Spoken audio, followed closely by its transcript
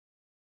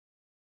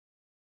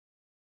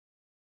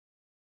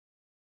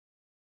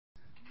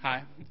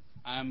Hi,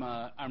 I'm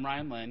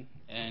Ryan Lynn,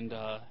 and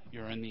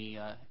you're in the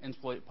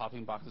Nsploit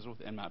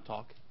Popping-Boxes-with-Nmap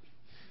talk.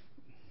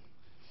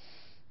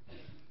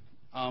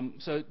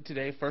 So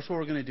today, first what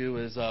we're going to do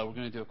is we're going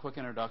to do a quick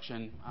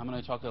introduction. I'm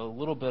going to talk a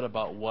little bit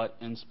about what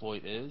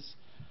Nsploit is,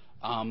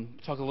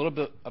 talk a little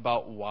bit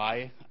about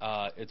why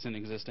it's in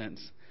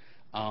existence.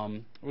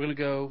 We're going to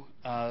go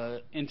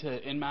into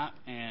Nmap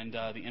and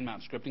the Nmap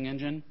scripting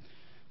engine,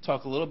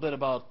 talk a little bit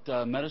about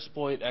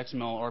Metasploit,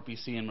 XML,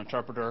 RPC, and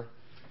Meterpreter,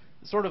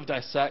 sort of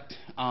dissect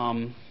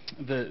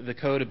the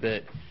code a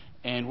bit,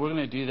 and we're going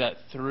to do that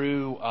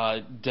through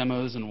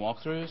demos and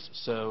walkthroughs.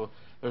 So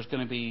you're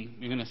going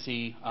to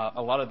see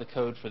a lot of the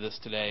code for this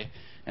today,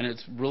 and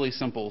it's really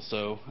simple.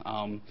 So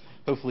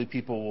hopefully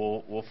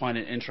people will find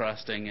it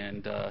interesting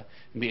and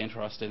be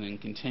interested in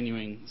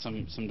continuing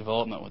some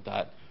development with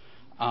that.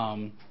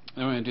 Then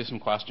we're going to do some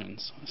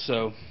questions.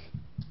 So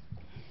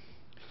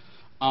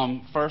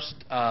first,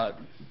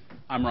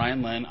 I'm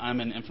Ryan Lynn.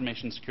 I'm an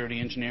information security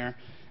engineer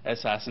at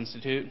SAS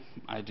Institute.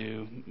 I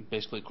do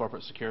basically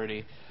corporate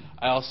security.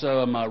 I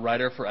also am a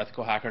writer for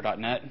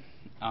ethicalhacker.net.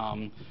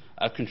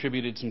 I've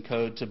contributed some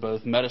code to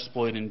both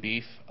Metasploit and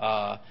Beef.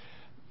 A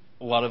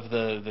lot of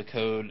the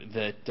code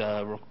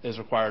that is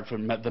required for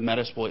the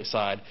Metasploit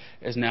side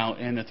is now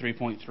in the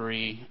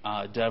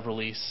 3.3 dev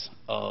release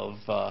of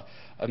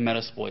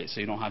Metasploit,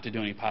 so you don't have to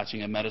do any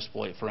patching of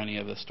Metasploit for any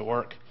of this to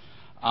work.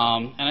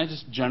 And I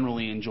just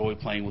generally enjoy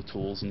playing with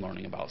tools and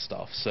learning about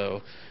stuff.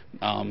 So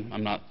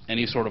I'm not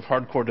any sort of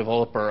hardcore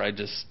developer. I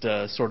just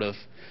sort of,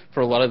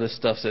 for a lot of this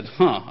stuff, said,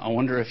 I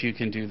wonder if you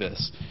can do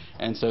this.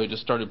 And so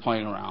just started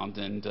playing around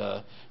and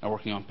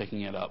working on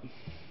picking it up.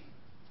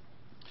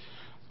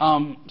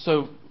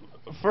 So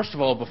first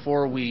of all,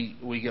 before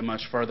we get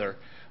much further,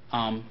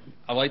 I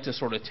like to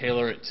sort of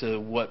tailor it to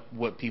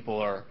what people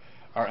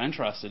are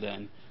interested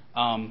in.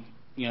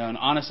 An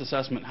honest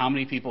assessment, how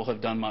many people have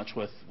done much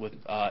with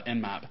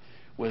Nmap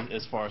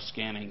as far as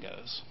scanning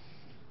goes?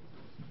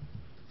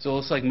 So it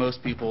looks like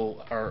most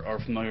people are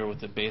familiar with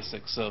the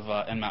basics of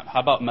Nmap. How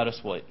about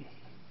Metasploit?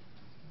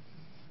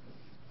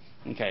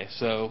 Okay,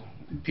 so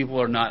people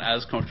are not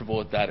as comfortable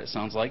with that, it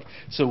sounds like.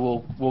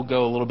 So we'll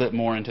go a little bit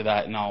more into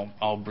that, and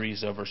I'll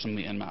breeze over some of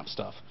the Nmap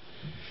stuff.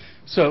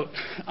 So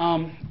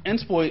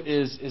Nsploit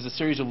is a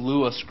series of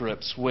Lua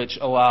scripts which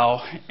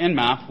allow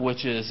Nmap,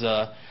 which is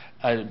a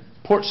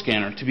port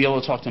scanner, to be able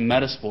to talk to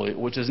Metasploit,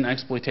 which is an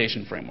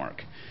exploitation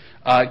framework.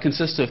 It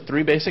consists of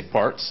three basic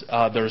parts.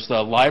 There's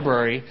the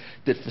library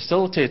that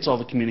facilitates all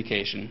the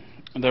communication.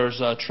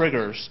 There's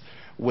triggers,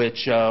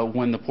 which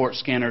when the port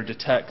scanner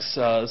detects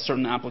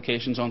certain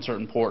applications on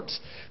certain ports,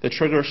 the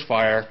triggers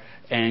fire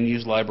and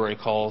use library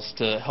calls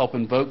to help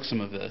invoke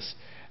some of this.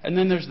 And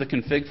then there's the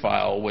config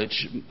file,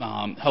 which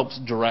helps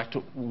direct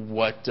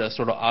what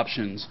sort of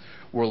options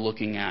we're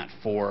looking at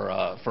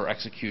for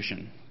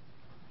execution.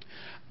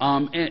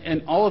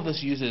 And all of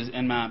this uses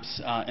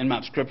Nmap's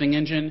Nmap scripting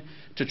engine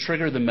to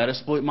trigger the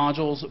Metasploit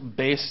modules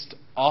based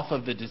off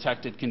of the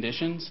detected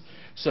conditions.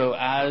 So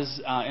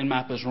as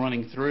Nmap is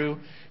running through,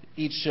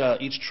 each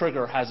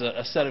trigger has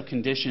a set of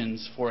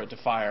conditions for it to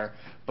fire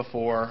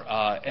before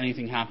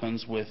anything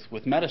happens with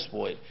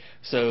Metasploit.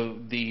 So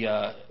the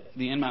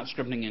Nmap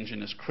scripting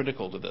engine is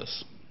critical to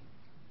this.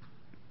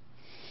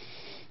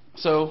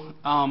 So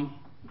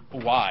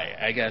why,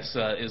 I guess,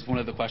 is one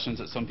of the questions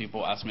that some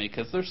people ask me,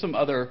 because there's some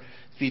other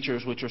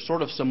features which are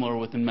sort of similar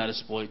within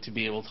Metasploit to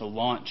be able to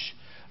launch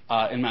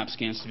Nmap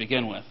scans to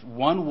begin with.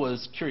 One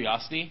was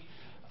curiosity.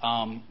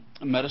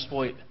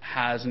 Metasploit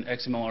has an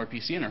XML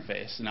RPC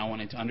interface, and I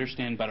wanted to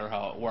understand better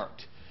how it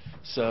worked.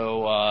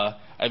 So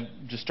I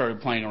just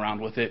started playing around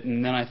with it,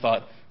 and then I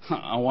thought,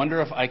 I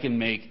wonder if I can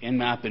make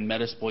Nmap and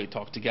Metasploit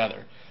talk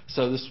together.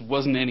 So this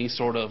wasn't any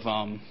sort of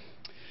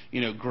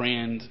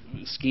grand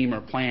scheme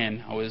or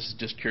plan. I was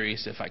just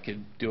curious if I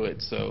could do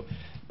it, so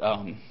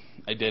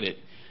I did it.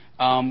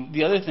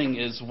 The other thing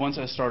is, once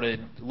I started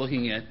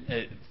looking at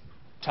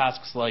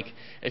tasks like,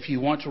 if you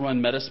want to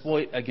run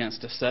Metasploit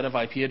against a set of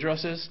IP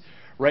addresses,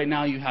 right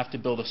now you have to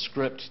build a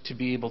script to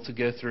be able to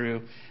go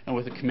through and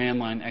with a command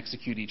line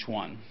execute each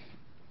one.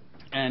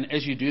 And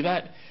as you do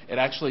that, it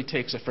actually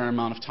takes a fair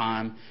amount of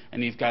time,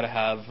 and you've got to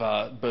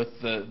have both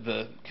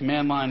the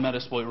command line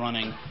Metasploit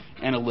running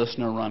and a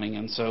listener running,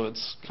 and so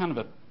it's kind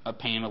of a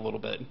pain a little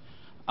bit.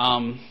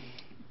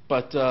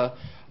 But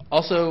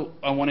also,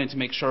 I wanted to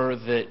make sure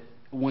that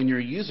when you're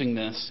using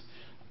this,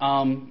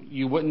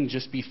 you wouldn't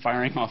just be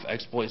firing off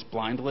exploits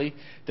blindly,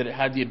 that it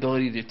had the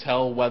ability to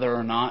tell whether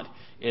or not,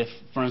 if,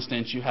 for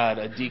instance, you had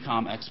a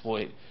DCOM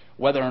exploit,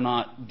 whether or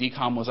not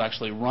DCOM was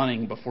actually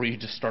running before you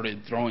just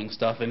started throwing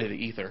stuff into the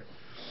ether.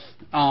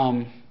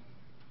 And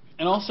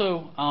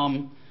also,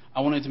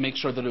 I wanted to make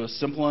sure that it was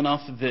simple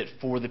enough that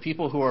for the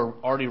people who are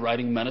already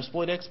writing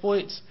Metasploit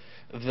exploits,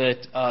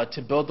 that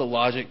to build the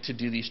logic to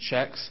do these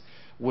checks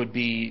would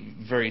be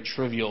very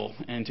trivial,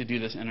 and to do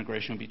this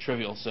integration would be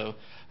trivial. So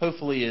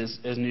hopefully as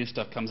new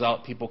stuff comes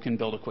out, people can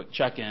build a quick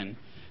check-in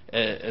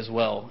as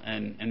well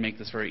and make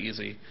this very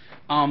easy.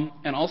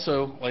 And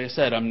also, like I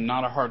said, I'm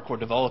not a hardcore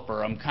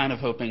developer. I'm kind of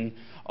hoping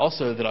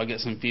also that I'll get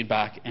some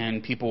feedback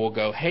and people will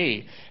go,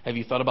 hey, have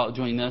you thought about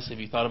doing this? Have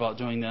you thought about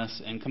doing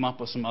this? And come up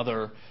with some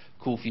other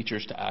cool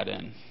features to add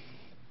in.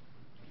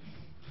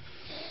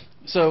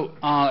 So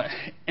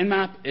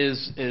Nmap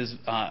is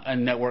a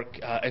network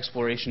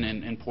exploration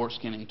and port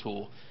scanning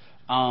tool.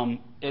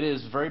 It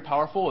is very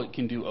powerful. It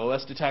can do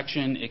OS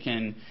detection. It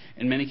can,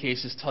 in many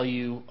cases, tell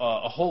you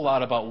a whole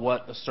lot about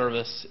what a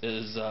service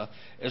is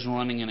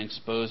running and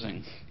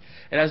exposing.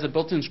 It has a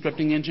built-in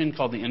scripting engine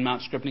called the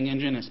Nmap scripting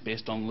engine. It's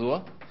based on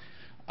Lua.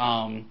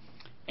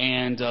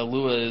 And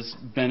Lua has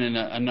been in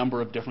a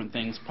number of different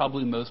things,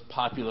 probably most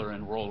popular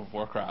in World of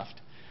Warcraft.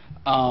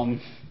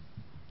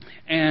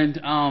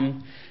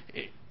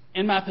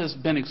 Nmap has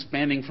been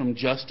expanding from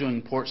just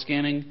doing port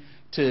scanning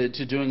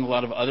to doing a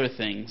lot of other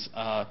things.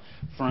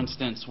 For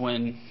instance,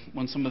 when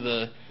some of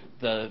the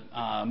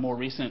more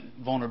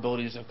recent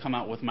vulnerabilities have come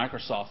out with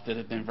Microsoft that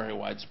have been very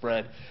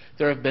widespread,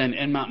 there have been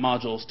Nmap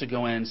modules to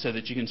go in so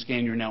that you can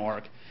scan your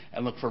network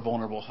and look for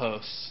vulnerable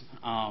hosts,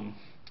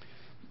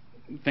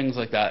 things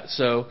like that.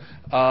 So,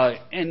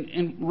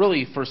 and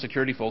really for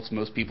security folks,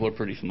 most people are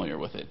pretty familiar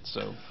with it.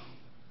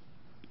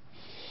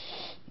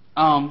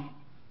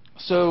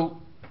 So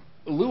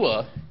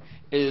Lua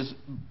is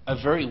a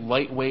very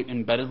lightweight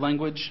embedded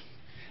language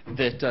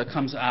that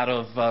comes out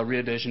of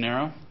Rio de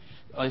Janeiro.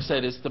 Like I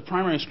said, it's the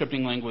primary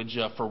scripting language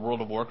for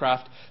World of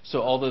Warcraft,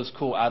 so all those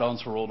cool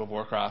add-ons for World of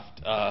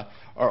Warcraft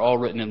are all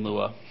written in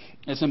Lua.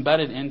 It's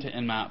embedded into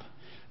Nmap,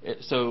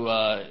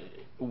 so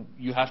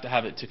you have to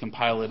have it to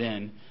compile it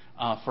in.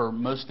 For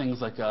most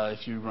things like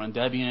if you run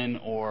Debian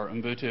or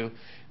Ubuntu,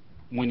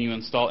 when you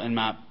install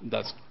Nmap,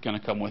 that's going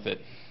to come with it.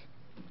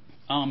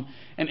 And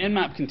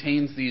Nmap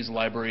contains these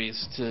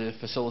libraries to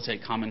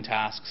facilitate common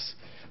tasks.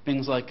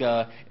 Things like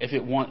if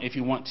you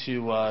want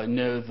to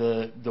know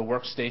the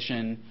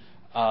workstation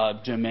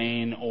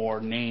domain or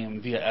name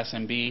via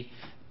SMB,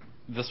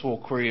 this will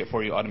query it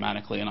for you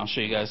automatically, and I'll show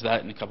you guys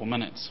that in a couple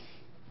minutes.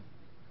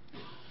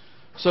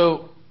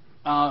 So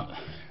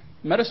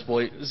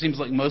Metasploit, it seems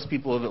like most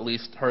people have at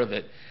least heard of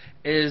it,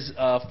 is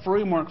a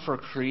framework for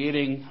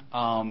creating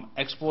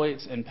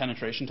exploits and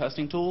penetration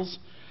testing tools.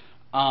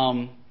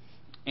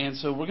 And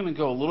so we're going to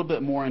go a little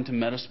bit more into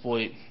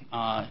Metasploit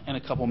in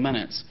a couple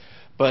minutes.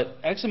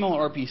 But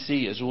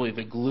XML-RPC is really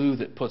the glue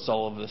that puts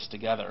all of this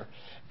together.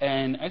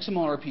 And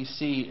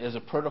XML-RPC is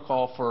a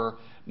protocol for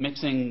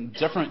mixing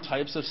different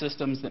types of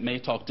systems that may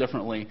talk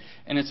differently.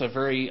 And it's a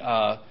very,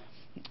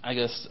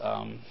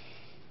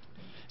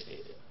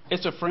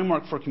 it's a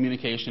framework for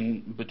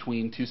communication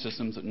between two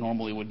systems that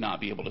normally would not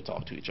be able to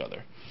talk to each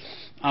other.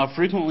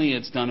 Frequently,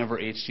 it's done over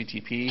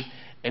HTTP,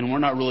 and we're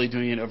not really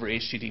doing it over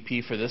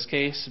HTTP for this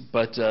case,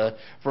 but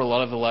for a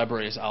lot of the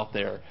libraries out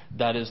there,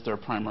 that is their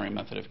primary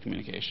method of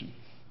communication.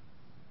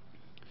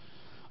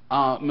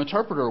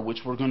 Meterpreter, which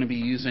we're going to be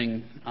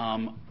using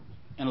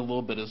in a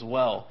little bit as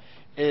well,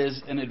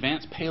 is an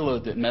advanced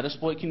payload that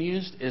Metasploit can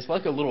use. It's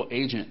like a little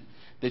agent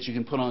that you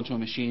can put onto a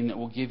machine that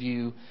will give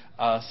you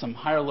some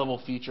higher level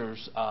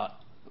features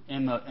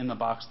in the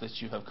box that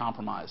you have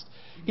compromised.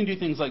 You can do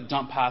things like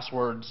dump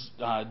passwords,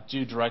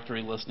 do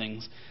directory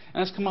listings,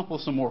 and it's come up with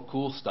some more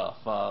cool stuff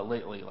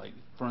lately. Like,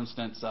 for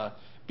instance,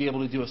 be able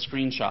to do a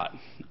screenshot,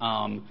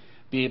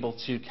 be able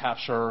to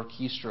capture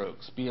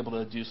keystrokes, be able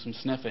to do some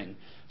sniffing.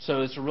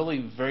 So it's a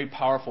really very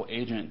powerful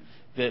agent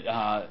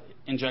that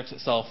injects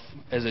itself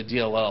as a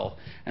DLL,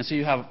 and so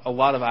you have a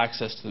lot of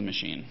access to the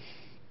machine.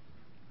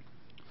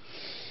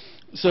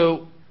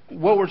 So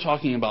what we're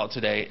talking about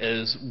today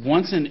is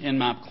once an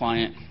Nmap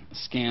client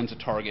scans a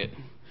target,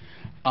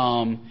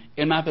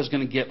 Nmap is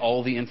going to get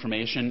all the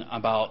information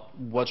about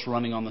what's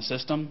running on the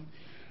system.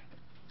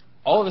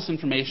 All of this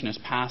information is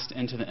passed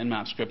into the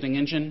Nmap scripting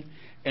engine,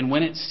 and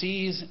when it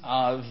sees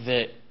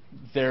that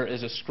there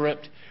is a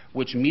script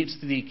which meets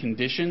the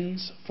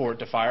conditions for it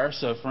to fire,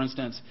 so for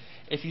instance,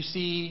 if you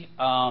see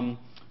DCOM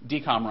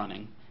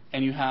running,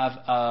 and you have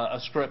a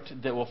script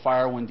that will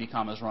fire when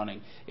DCOM is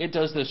running, it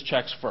does those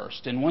checks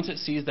first. And once it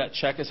sees that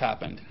check has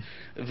happened,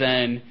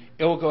 then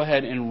it will go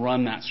ahead and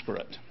run that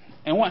script.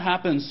 And what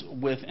happens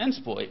with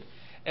Nsploit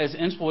is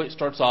Nsploit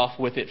starts off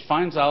with it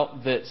finds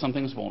out that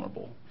something's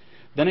vulnerable.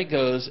 Then it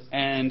goes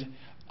and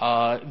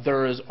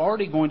there is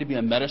already going to be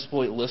a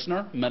Metasploit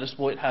listener.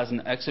 Metasploit has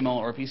an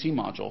XML-RPC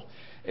module.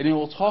 And it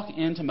will talk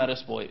into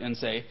Metasploit and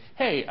say,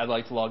 hey, I'd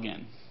like to log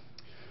in.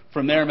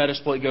 From there,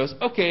 Metasploit goes,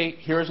 okay,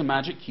 here's a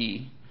magic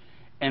key.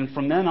 And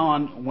from then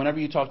on, whenever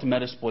you talk to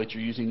Metasploit,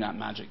 you're using that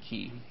magic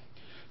key.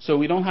 So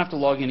we don't have to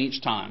log in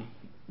each time.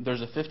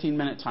 There's a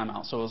 15-minute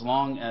timeout. So as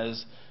long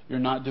as you're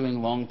not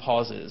doing long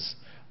pauses,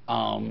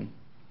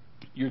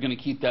 you're going to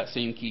keep that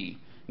same key.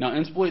 Now,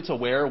 Nsploit's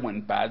aware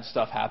when bad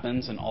stuff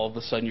happens and all of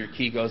a sudden your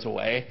key goes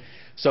away.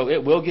 So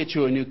it will get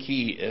you a new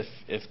key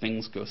if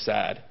things go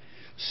sad.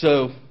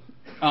 So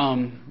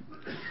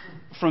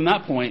from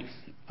that point,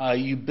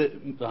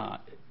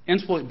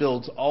 Nsploit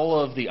builds all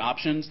of the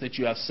options that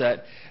you have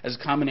set as a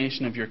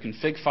combination of your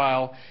config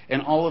file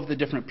and all of the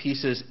different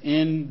pieces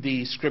in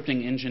the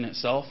scripting engine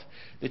itself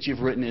that you've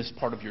written as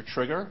part of your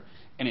trigger,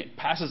 and it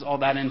passes all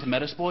that into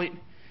Metasploit,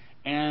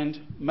 and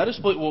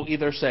Metasploit will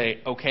either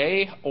say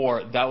OK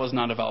or that was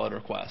not a valid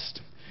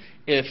request.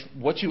 If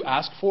what you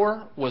asked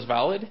for was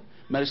valid,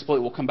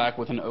 Metasploit will come back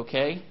with an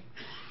OK,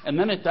 and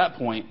then at that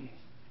point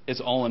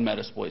it's all in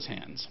Metasploit's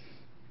hands.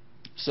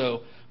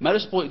 So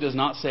Metasploit does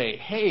not say,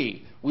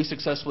 hey, we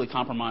successfully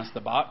compromised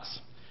the box.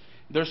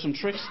 There's some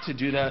tricks to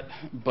do that,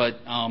 but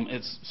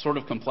it's sort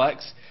of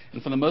complex.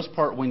 And for the most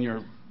part, when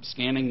you're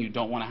scanning, you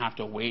don't want to have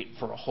to wait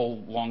for a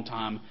whole long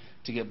time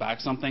to get back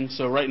something.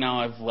 So right now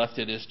I've left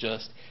it as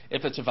just,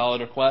 if it's a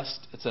valid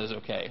request, it says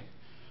OK.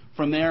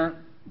 From there,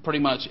 pretty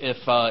much if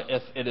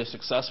it is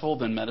successful,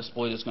 then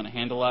Metasploit is going to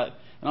handle that.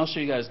 And I'll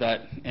show you guys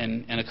that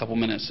in a couple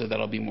minutes, so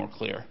that'll be more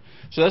clear.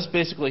 So that's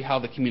basically how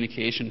the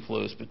communication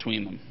flows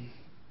between them.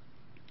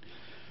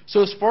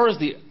 So as far as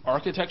the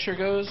architecture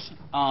goes,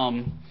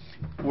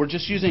 we're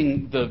just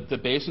using the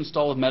base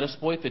install of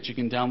Metasploit that you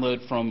can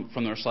download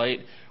from their site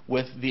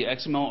with the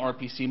XML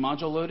RPC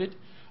module loaded.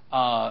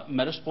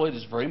 Metasploit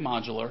is very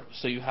modular,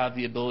 so you have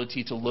the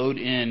ability to load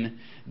in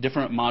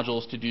different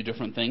modules to do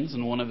different things,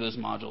 and one of those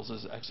modules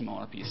is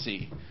XML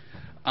RPC.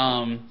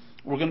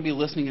 We're going to be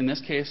listening in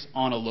this case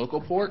on a local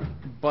port,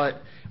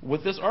 but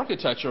with this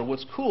architecture,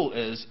 what's cool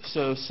is,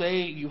 so say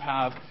you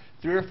have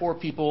 3 or 4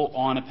 people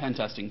on a pen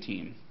testing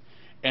team,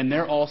 and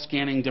they're all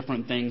scanning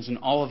different things and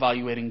all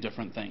evaluating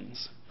different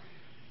things.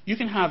 You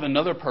can have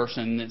another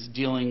person that's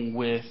dealing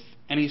with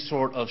any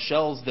sort of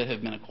shells that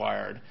have been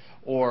acquired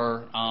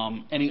or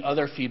any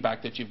other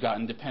feedback that you've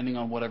gotten depending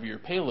on whatever your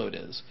payload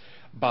is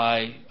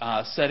by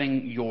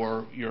setting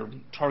your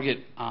target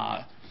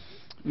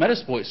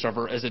Metasploit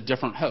server as a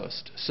different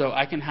host. So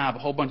I can have a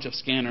whole bunch of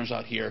scanners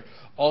out here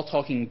all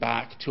talking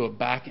back to a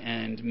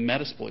back-end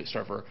Metasploit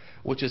server,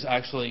 which is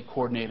actually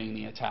coordinating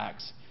the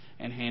attacks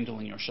and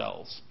handling your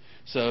shells.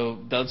 So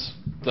that's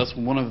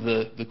one of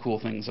the cool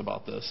things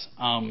about this.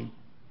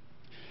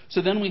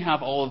 So then we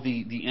have all of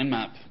the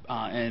Nmap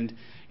and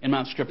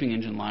Nmap scripting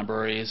engine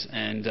libraries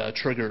and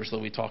triggers that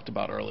we talked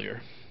about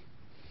earlier.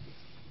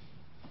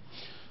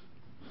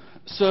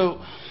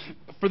 So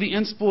for the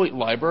Nsploit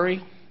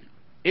library,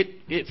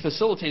 it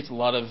facilitates a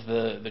lot of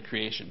the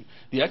creation.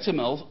 The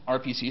XML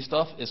RPC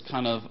stuff is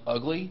kind of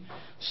ugly,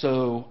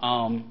 so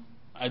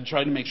I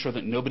tried to make sure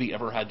that nobody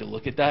ever had to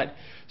look at that.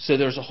 So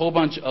there's a whole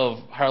bunch of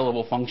higher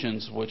level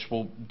functions which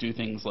will do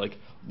things like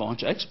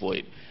launch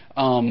exploit,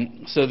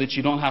 so that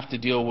you don't have to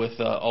deal with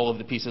all of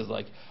the pieces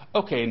like,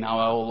 okay, now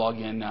I will log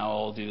in, now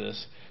I'll do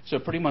this. So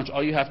pretty much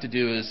all you have to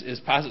do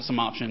is pass it some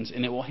options,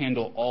 and it will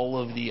handle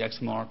all of the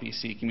XML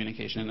RPC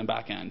communication in the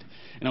back end.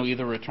 And it will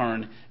either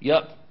return,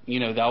 yep,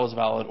 that was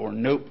valid, or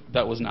nope,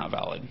 that was not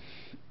valid.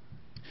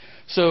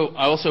 So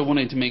I also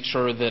wanted to make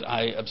sure that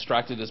I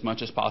abstracted as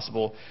much as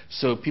possible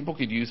so people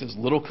could use as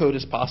little code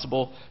as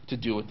possible to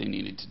do what they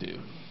needed to do.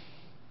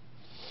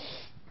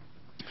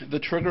 The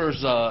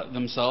triggers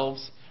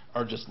themselves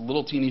are just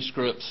little teeny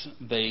scripts.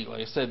 They,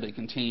 like I said, they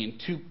contain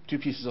two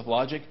pieces of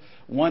logic.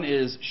 One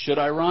is, should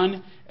I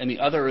run? And the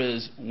other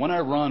is, when I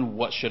run,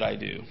 what should I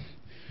do?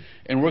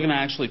 And we're going to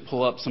actually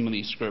pull up some of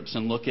these scripts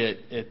and look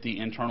at the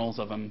internals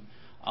of them.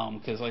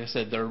 Because, like I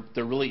said,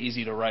 they're really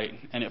easy to write.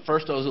 And at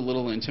first I was a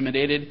little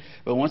intimidated,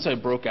 but once I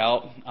broke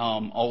out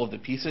all of the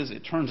pieces, it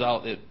turns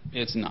out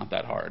it's not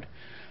that hard.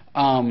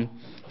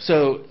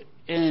 So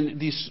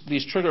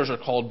these triggers are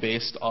called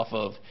based off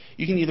of,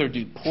 you can either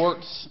do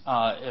ports,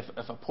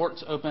 if a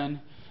port's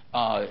open,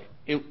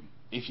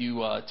 if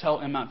you tell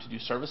Nmap to do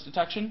service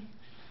detection,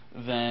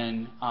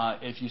 then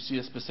if you see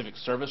a specific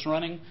service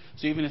running,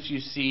 so even if you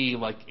see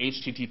like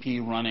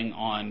HTTP running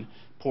on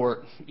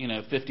port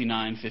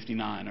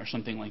 5959 or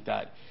something like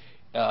that,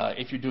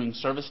 if you're doing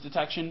service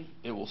detection,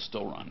 it will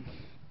still run.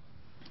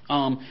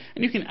 And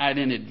you can add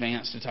in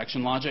advanced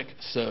detection logic.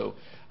 So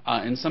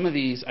in some of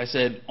these, I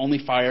said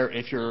only fire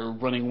if you're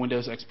running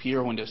Windows XP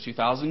or Windows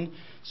 2000.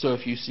 So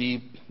if you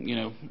see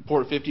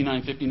port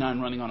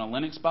 5959 running on a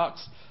Linux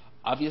box,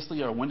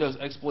 obviously our Windows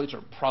exploits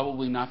are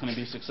probably not going to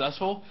be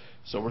successful,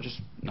 so we're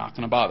just not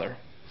going to bother.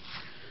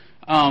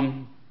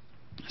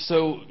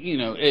 So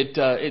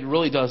it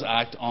really does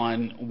act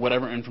on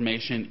whatever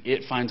information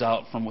it finds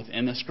out from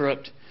within the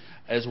script,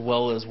 as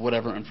well as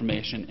whatever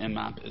information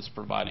Nmap is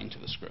providing to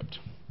the script.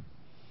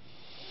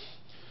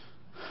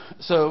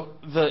 So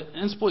the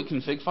Nsploit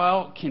config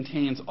file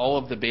contains all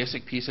of the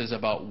basic pieces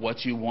about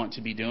what you want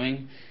to be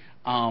doing.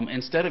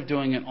 Instead of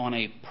doing it on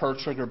a per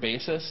trigger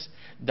basis,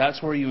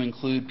 that's where you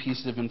include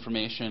pieces of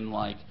information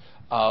like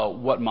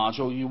what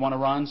module you want to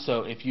run.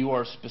 So if you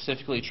are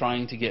specifically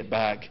trying to get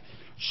back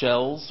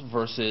shells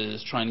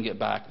versus trying to get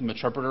back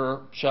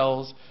meterpreter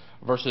shells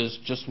versus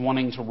just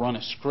wanting to run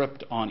a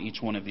script on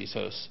each one of these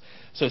hosts.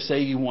 So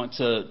say you want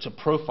to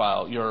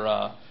profile, you're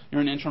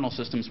an internal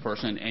systems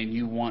person and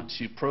you want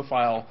to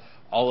profile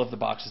all of the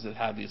boxes that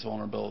have these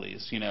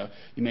vulnerabilities.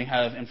 You may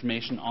have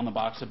information on the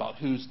box about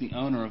who's the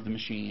owner of the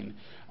machine,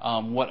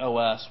 what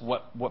OS,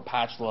 what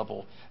patch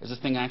level. Is this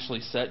thing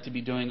actually set to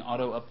be doing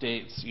auto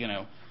updates?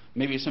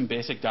 Maybe some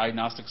basic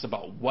diagnostics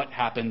about what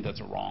happened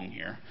that's wrong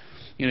here.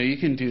 You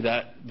can do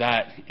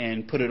that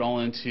and put it all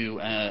into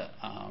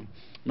an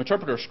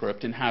interpreter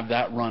script and have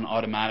that run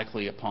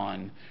automatically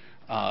upon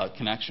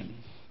connection.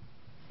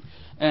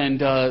 And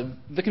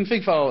the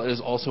config file is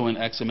also in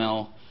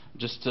XML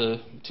just to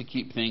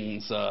keep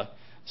things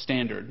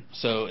standard.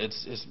 So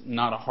it's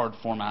not a hard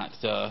format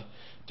to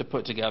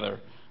put together.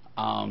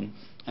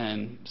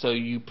 And so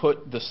you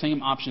put the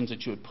same options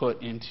that you would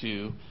put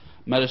into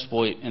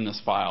Metasploit in this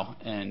file,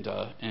 and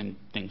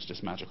things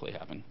just magically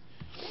happen.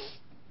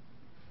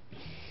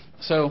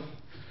 So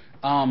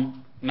now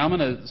I'm going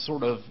to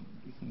sort of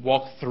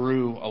walk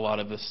through a lot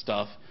of this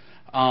stuff.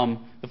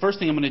 The first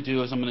thing I'm going to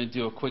do is I'm going to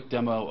do a quick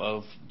demo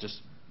of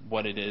just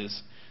what it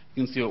is.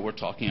 You can see what we're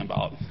talking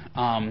about.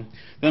 Then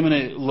I'm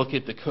going to look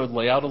at the code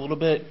layout a little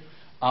bit.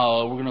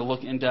 We're going to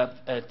look in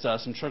depth at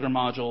some trigger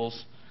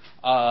modules,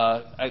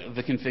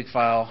 the config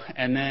file,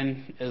 and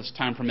then as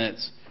time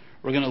permits,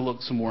 we're going to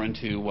look some more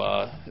into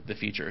the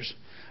features.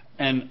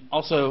 And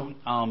also,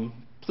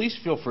 please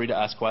feel free to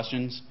ask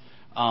questions.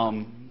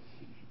 I've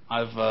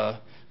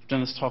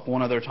done this talk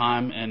one other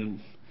time, and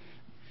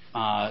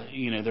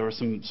there were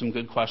some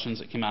good questions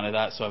that came out of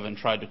that, so I've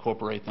tried to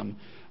incorporate them.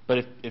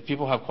 But if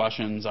people have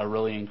questions, I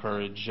really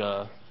encourage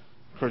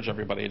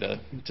everybody to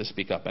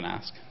speak up and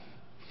ask.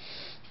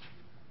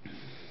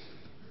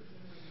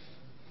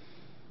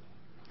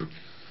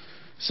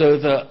 So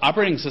the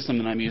operating system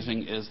that I'm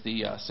using is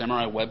the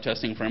Samurai Web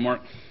Testing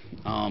Framework.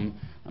 I'm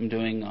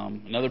doing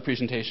another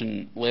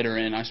presentation later,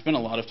 and I spent a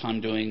lot of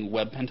time doing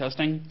web pen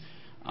testing.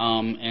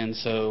 And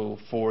so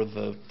for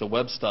the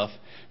web stuff,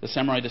 the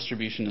Samurai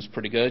distribution is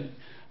pretty good.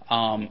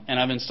 And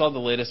I've installed the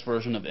latest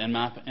version of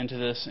Nmap into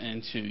this,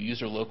 into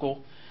user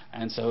local.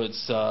 And so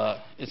it's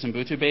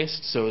Ubuntu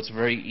based, so it's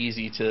very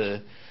easy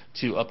to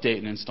update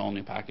and install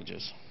new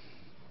packages.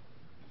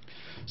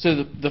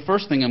 So the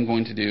first thing I'm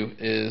going to do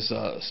is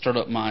start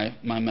up my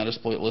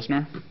Metasploit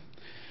listener,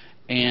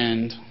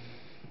 and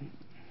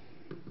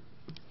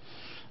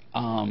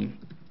come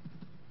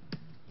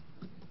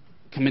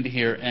into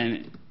here,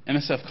 and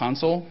MSF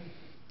console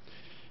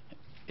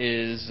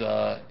is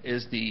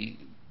the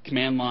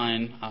command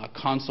line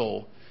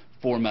console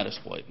for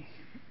Metasploit.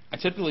 I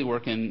typically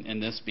work in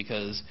this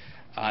because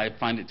I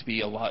find it to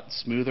be a lot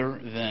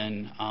smoother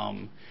than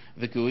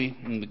the GUI,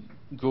 and the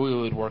GUI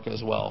would work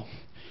as well.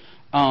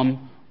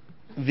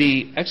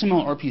 The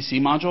XML RPC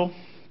module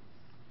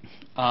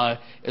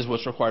is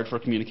what's required for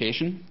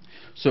communication.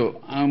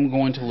 So I'm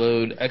going to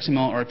load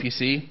XML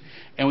RPC,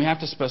 and we have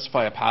to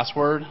specify a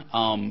password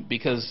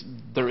because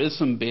there is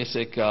some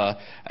basic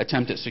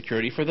attempt at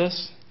security for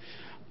this.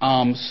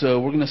 So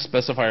we're going to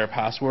specify our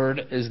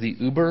password as the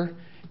Uber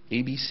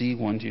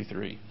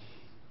ABC123.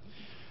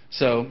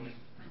 So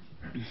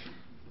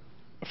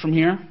from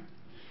here,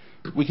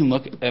 we can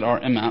look at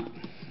our Nmap.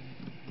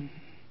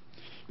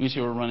 You see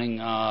we're running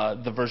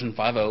the version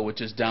 5.0,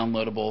 which is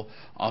downloadable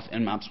off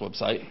Nmap's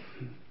website.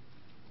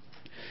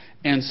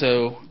 And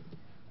so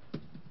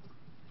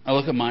I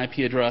look at my IP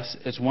address.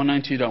 It's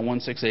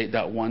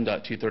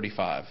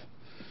 192.168.1.235.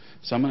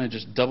 So I'm going to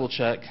just double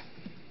check.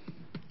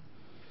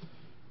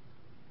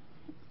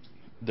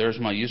 There's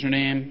my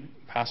username,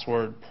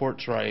 password,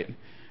 port's right,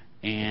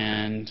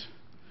 and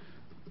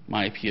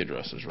my IP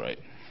address is right.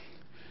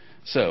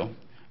 So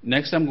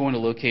next I'm going to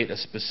locate a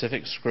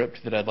specific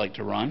script that I'd like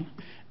to run.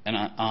 And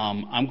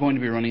I'm going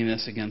to be running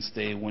this against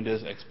a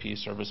Windows XP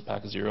Service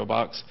Pack 0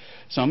 box.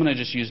 So I'm going to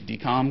just use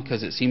DCOM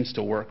because it seems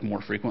to work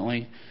more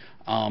frequently.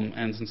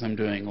 And since I'm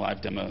doing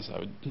live demos, I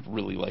would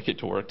really like it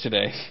to work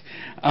today.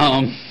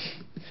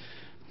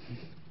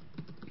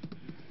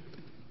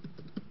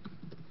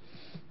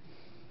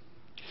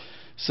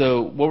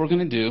 So what we're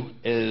going to do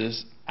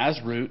is,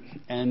 as root,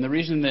 and the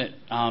reason that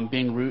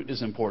being root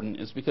is important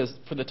is because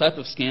for the type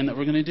of scan that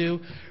we're going to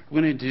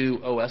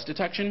do OS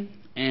detection.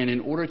 And in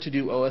order to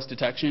do OS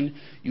detection,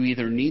 you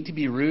either need to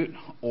be root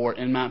or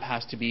Nmap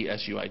has to be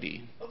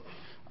SUID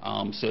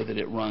so that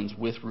it runs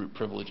with root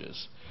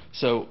privileges.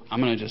 So I'm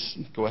going to just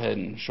go ahead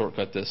and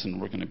shortcut this, and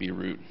we're going to be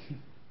root.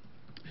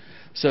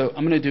 So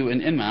I'm going to do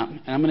an Nmap,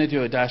 and I'm going to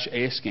do a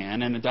 -A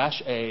scan. And the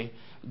 -A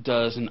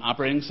does an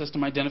operating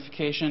system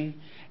identification.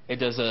 It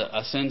does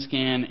a send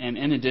scan, and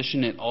in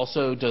addition, it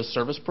also does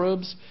service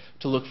probes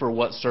to look for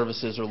what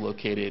services are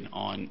located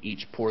on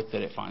each port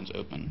that it finds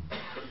open.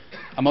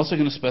 I'm also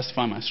going to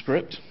specify my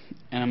script,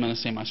 and I'm going to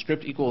say my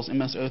script equals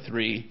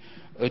MS03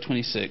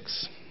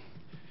 026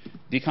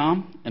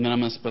 DCOM, and then I'm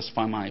going to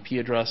specify my IP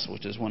address,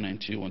 which is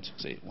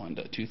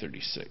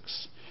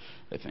 192.168.1.236,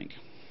 I think.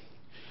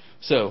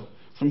 So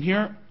from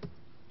here,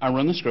 I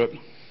run the script.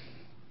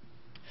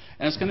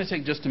 And it's going to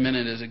take just a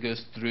minute as it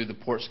goes through the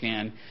port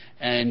scan.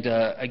 And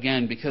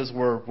again, because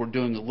we're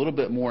doing a little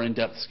bit more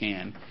in-depth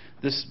scan,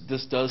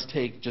 this does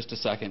take just a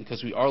second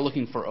because we are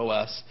looking for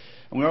OS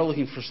and we are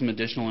looking for some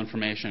additional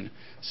information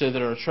so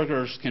that our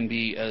triggers can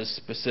be as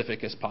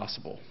specific as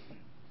possible.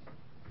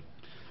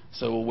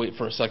 So we'll wait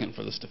for a second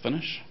for this to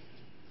finish.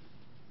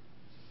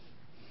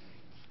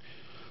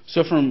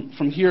 So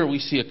from here we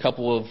see a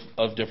couple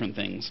of different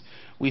things.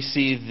 We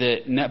see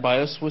that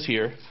NetBIOS was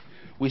here.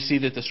 We see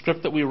that the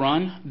script that we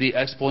run, the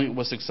exploit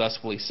was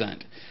successfully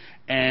sent.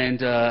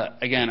 And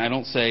again, I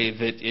don't say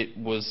that it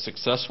was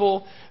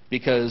successful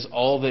because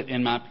all that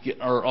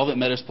all that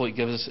Metasploit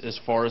gives us as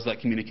far as that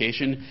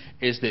communication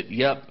is that,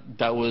 yep,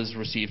 that was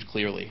received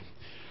clearly.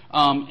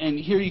 And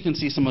here you can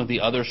see some of the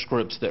other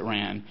scripts that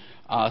ran.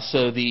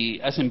 So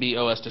the SMB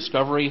OS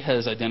Discovery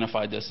has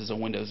identified this as a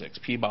Windows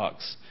XP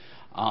box.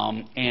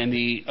 And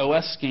the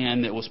OS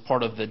scan that was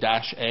part of the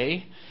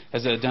 -A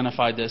has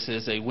identified this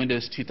as a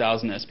Windows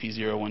 2000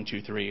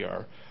 SP0123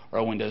 or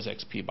a Windows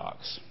XP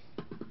box.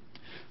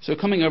 So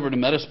coming over to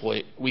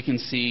Metasploit, we can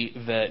see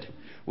that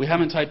we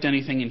haven't typed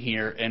anything in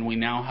here, and we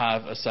now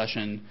have a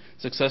session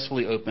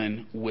successfully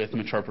open with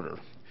Meterpreter.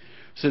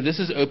 So this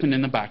is open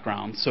in the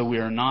background, so we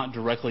are not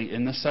directly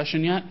in this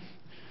session yet.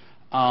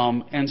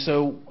 And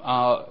so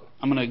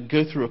I'm going to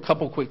go through a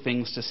couple quick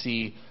things to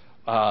see,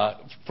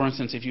 for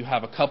instance, if you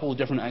have a couple of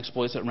different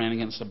exploits that ran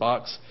against a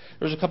box,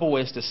 there's a couple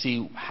ways to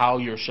see how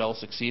your shell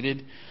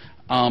succeeded.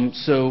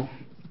 So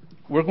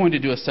we're going to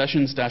do a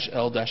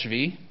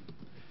sessions-l-v.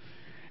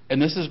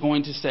 And this is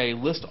going to say,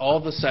 list all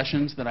the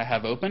sessions that I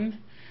have open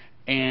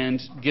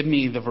and give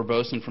me the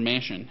verbose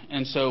information.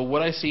 And so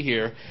what I see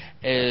here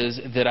is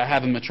that I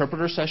have a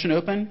Meterpreter session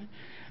open.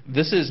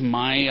 This is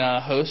my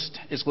host.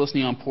 It's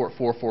listening on port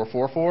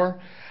 4444.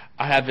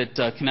 I have it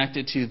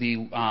connected to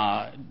the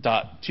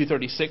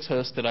 .236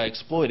 host that I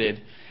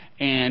exploited,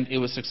 and it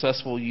was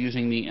successful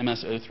using the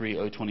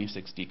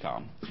MS-03-026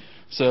 DCOM.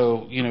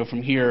 So,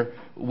 from here,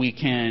 we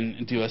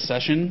can do a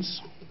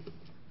sessions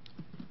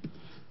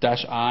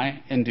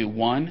 -I and do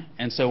 1,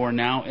 and so we're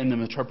now in the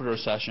Meterpreter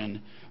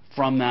session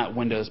from that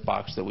Windows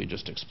box that we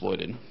just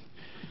exploited.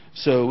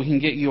 So we can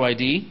get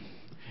UID,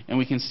 and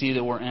we can see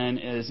that we're in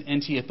as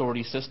NT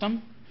Authority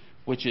System,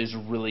 which is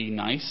really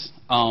nice.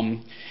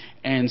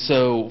 And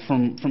so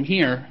from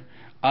here,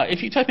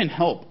 if you type in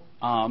help,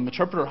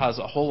 Meterpreter has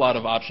a whole lot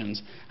of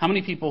options. How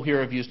many people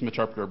here have used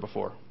Meterpreter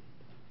before?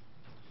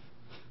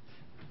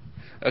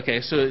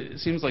 Okay, so it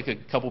seems like a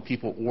couple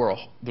people, or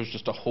there's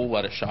just a whole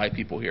lot of shy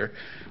people here,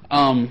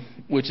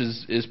 which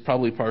is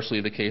probably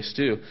partially the case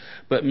too.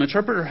 But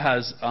Meterpreter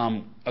has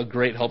a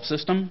great help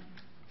system.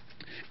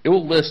 It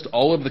will list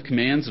all of the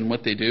commands and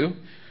what they do.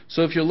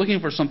 So if you're looking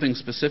for something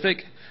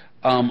specific,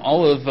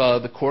 all of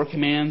the core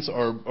commands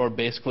are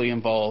basically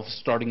involve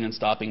starting and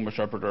stopping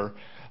Meterpreter.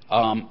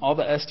 All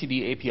the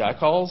STD API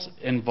calls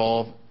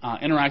involve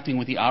interacting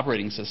with the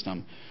operating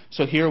system.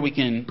 So here we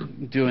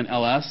can do an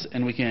ls,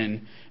 and we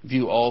can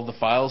view all of the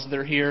files that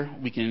are here.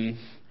 We can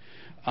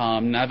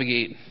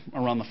navigate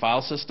around the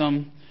file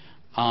system.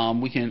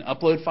 We can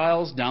upload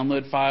files,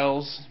 download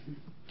files,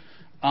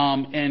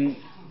 and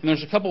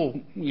there's a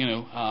couple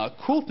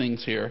cool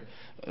things here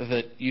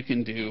that you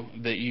can do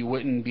that you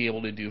wouldn't be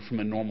able to do from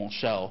a normal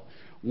shell.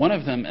 One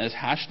of them is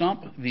hash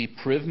dump. The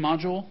priv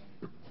module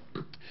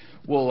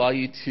will allow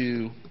you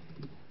to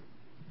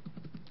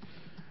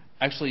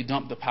actually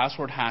dump the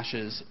password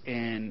hashes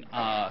in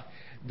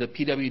the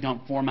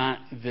PWDump format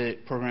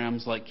that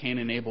programs like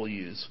Can-Enable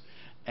use.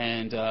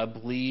 And I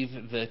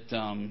believe that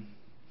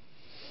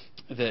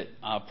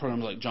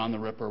programs like John the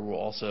Ripper will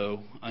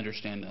also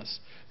understand this.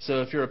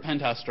 So if you're a pen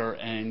tester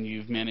and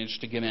you've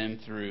managed to get in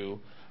through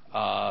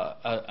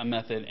a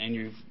method and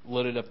you've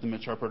loaded up the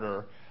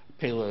Meterpreter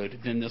payload,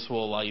 then this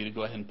will allow you to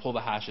go ahead and pull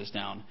the hashes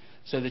down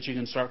so that you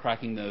can start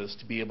cracking those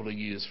to be able to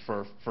use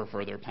for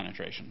further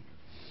penetration.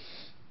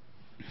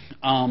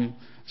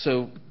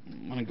 So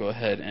I'm going to go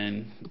ahead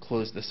and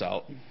close this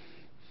out.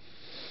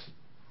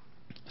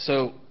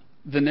 So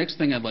the next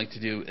thing I'd like to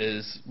do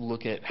is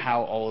look at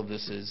how all of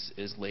this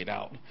is laid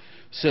out.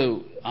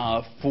 So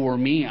for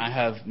me, I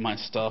have my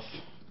stuff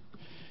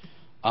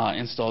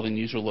installed in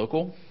user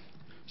local.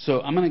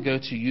 So I'm going to go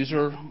to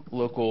user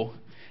local,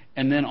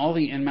 and then all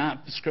the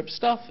Nmap script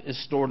stuff is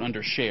stored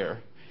under share.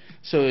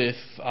 So if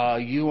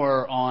you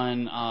are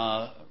on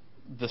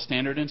the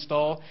standard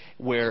install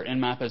where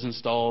Nmap is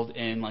installed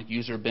in like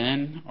user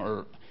bin,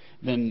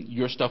 then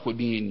your stuff would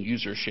be in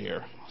user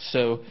share.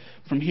 So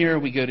from here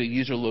we go to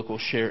user local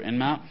share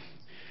Nmap,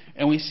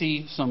 and we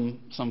see some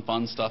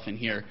fun stuff in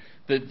here.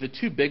 The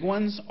two big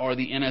ones are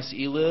the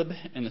NSElib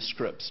and the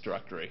scripts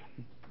directory.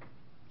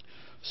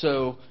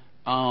 So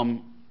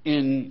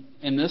in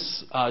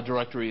this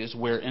directory is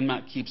where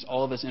Nmap keeps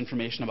all of this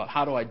information about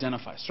how to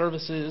identify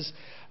services,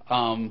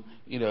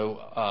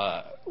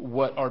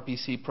 what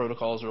RPC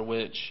protocols are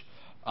which,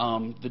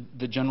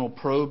 the general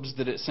probes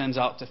that it sends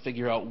out to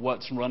figure out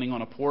what's running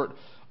on a port.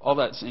 All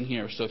that's in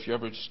here. So if you're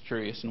ever just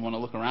curious and want to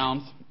look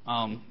around,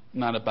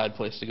 not a bad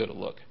place to go to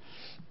look.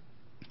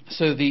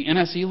 So the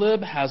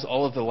NSElib has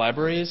all of the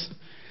libraries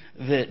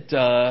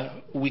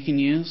that we can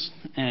use,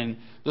 and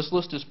this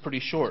list is pretty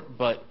short,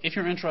 but if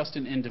you're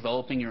interested in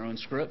developing your own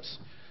scripts,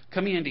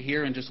 coming into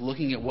here and just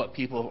looking at what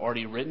people have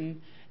already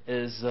written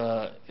is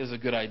a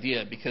good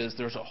idea, because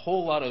there's a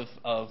whole lot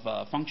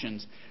of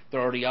functions that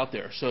are already out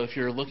there. So if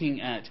you're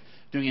looking at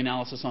doing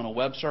analysis on a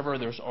web server,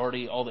 there's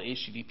already all the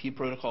HTTP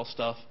protocol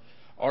stuff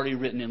already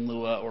written in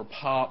Lua or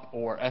POP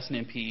or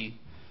SNMP,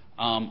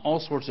 all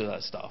sorts of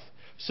that stuff.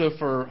 So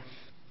for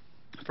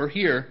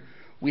here,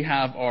 we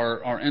have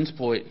our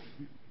Nsploit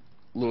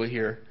Lua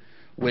here,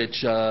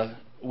 which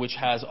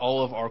has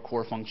all of our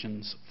core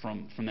functions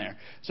from there.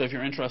 So if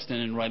you're interested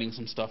in writing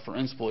some stuff for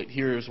Nsploit,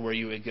 here's where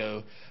you would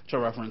go to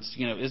reference,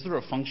 is there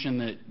a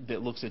function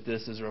that looks at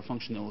this? Is there a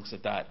function that looks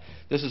at that?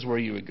 This is where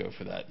you would go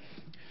for that.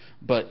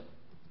 But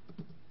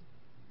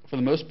for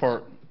the most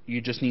part,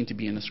 you just need to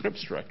be in the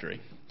scripts directory,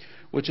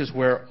 which is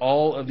where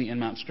all of the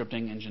Nmap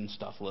scripting engine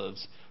stuff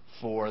lives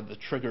for the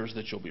triggers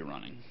that you'll be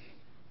running.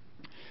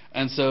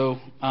 And so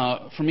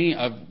for me,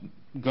 I've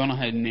gone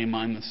ahead and named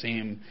mine the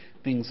same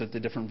things that the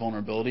different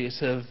vulnerabilities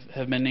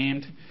have been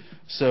named.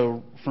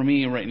 So for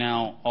me right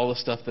now, all the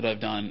stuff that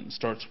I've done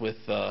starts with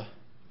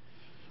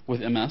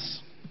MS.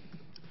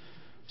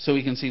 So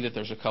we can see that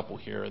there's a couple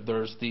here.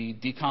 There's the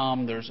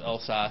DCOM, there's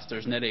LSASS,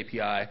 there's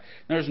NetAPI.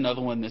 There's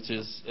another one that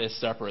is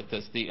separate.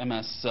 That's the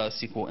MS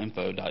SQL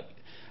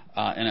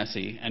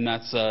info.NSE, and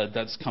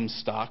that's comes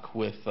stock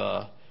with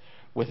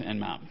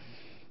Nmap.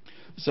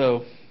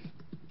 So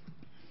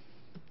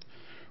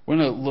we're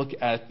going to look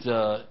at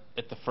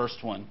the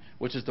first one,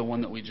 which is the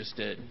one that we just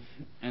did.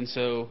 And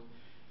so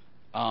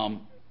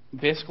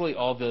basically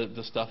all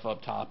the stuff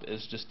up top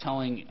is just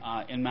telling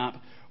Nmap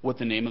what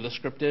the name of the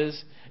script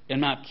is.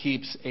 Nmap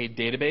keeps a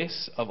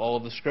database of all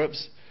of the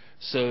scripts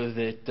so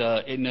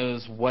that it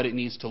knows what it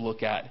needs to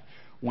look at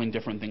when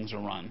different things are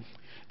run.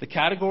 The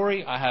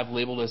category I have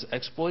labeled as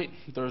exploit.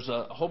 There's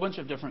a whole bunch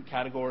of different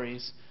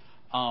categories,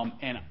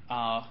 and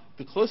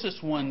the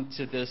closest one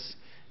to this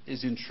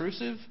is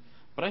intrusive,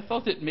 but I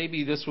thought that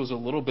maybe this was a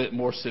little bit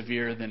more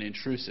severe than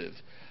intrusive.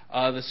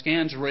 The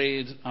scans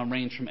range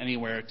from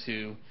anywhere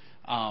to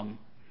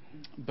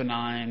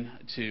benign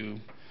to,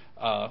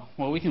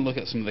 well, we can look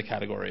at some of the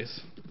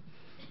categories.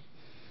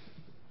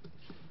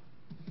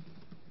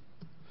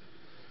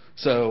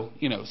 So,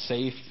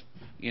 safe,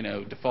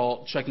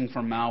 default, checking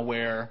for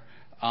malware,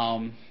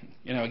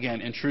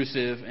 again,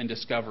 intrusive and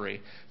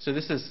discovery. So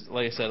this is,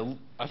 like I said,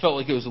 I felt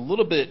like it was a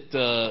little bit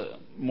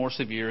more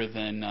severe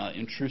than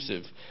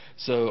intrusive.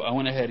 So I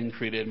went ahead and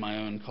created my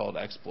own called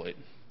exploit.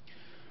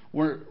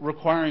 We're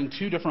requiring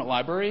two different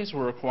libraries.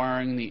 We're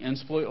requiring the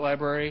Nsploit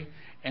library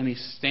and the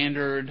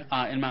standard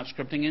Nmap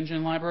scripting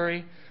engine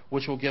library,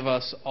 which will give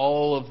us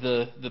all of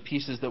the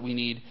pieces that we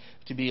need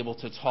to be able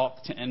to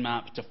talk to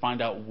Nmap to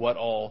find out what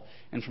all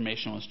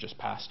information was just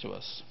passed to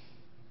us.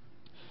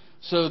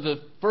 So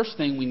the first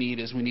thing we need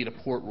is we need a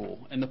port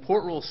rule. And the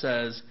port rule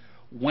says,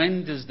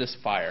 when does this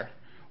fire?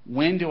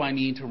 When do I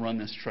need to run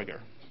this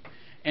trigger?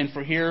 And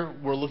for here,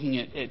 we're looking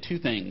at two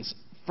things.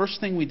 First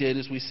thing we did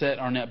is we set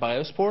our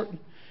NetBIOS port.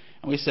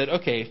 And we said,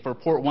 OK, for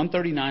port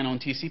 139 on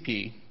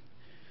TCP,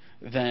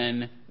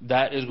 then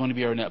that is going to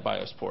be our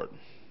NetBIOS port.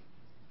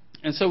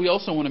 And so we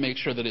also want to make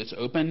sure that it's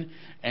open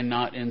and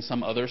not in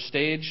some other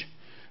stage.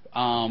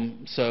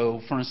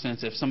 So for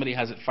instance, if somebody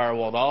has it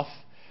firewalled off,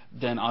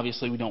 then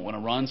obviously we don't want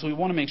to run. So we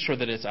want to make sure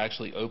that it's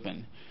actually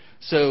open.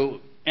 So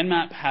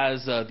Nmap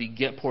has the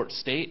get port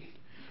state,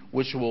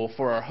 which will,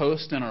 for our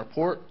host and our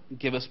port,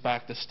 give us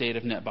back the state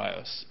of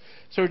NetBIOS.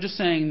 So we're just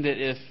saying that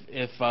if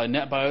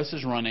NetBIOS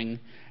is running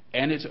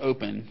and it's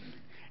open,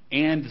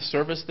 and the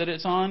service that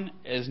it's on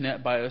is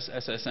NetBIOS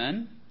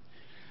SSN,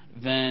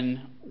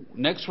 then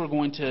next we're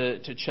going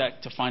to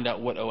check to find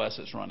out what OS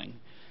it's running.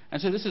 And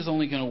so this is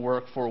only going to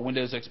work for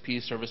Windows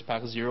XP Service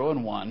Pack 0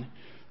 and 1.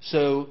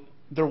 So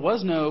there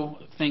was no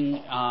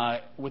thing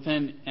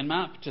within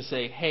Nmap to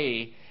say,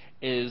 hey,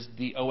 is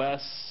the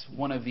OS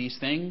one of these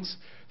things?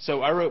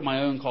 So I wrote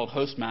my own called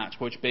host match,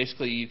 which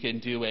basically you can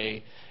do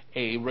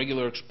a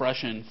regular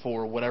expression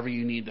for whatever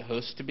you need the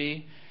host to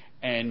be,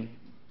 and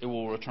it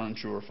will return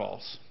true or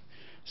false.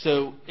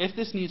 So if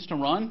this needs to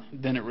run,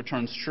 then it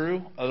returns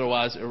true.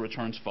 Otherwise, it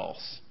returns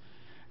false.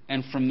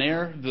 And from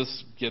there,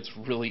 this gets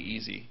really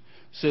easy.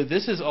 So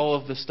this is all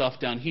of the stuff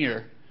down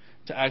here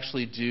to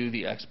actually do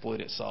the exploit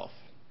itself.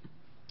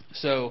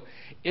 So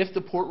if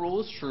the port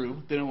rule is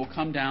true, then it will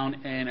come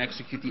down and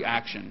execute the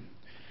action.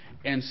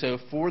 And so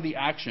for the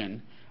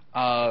action,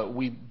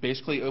 we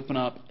basically open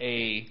up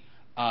a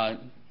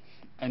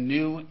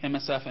new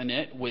MSF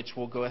init, which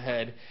will go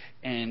ahead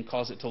and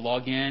cause it to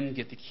log in,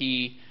 get the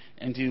key,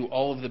 and do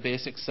all of the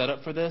basic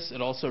setup for this.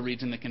 It also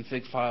reads in the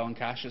config file and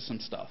caches some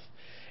stuff,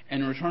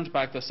 and returns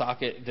back the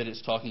socket that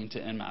it's talking to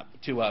Nmap,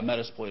 to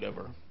Metasploit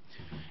over.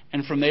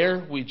 And from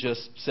there, we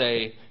just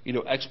say,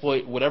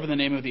 exploit whatever the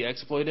name of the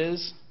exploit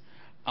is.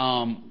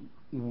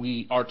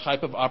 Our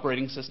type of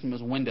operating system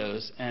is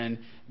Windows, and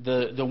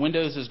the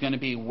Windows is going to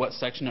be what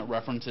section it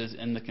references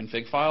in the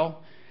config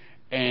file,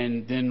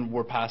 and then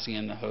we're passing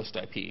in the host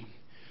IP.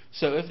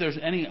 So if there's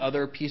any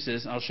other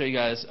pieces, I'll show you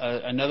guys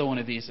another one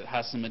of these that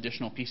has some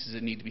additional pieces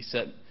that need to be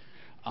set.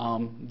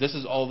 This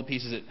is all the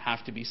pieces that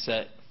have to be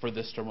set for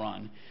this to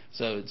run.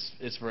 So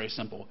it's very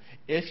simple.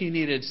 If you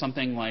needed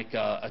something like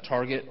a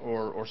target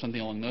or something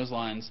along those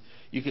lines,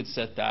 you could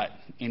set that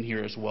in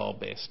here as well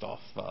based off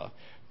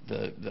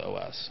the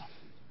OS.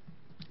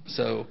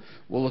 So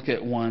we'll look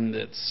at one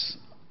that's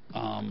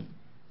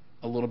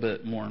a little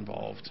bit more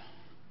involved.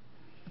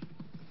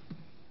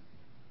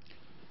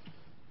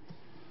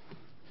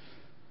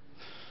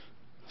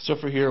 So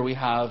for here we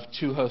have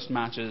 2 host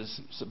matches,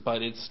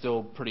 but it's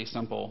still pretty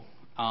simple.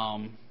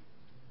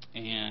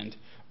 And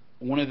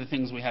one of the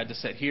things we had to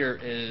set here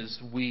is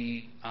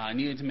we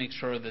needed to make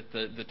sure that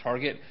the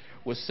target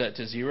was set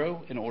to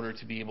 0 in order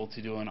to be able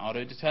to do an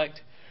auto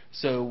detect.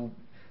 So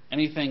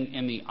anything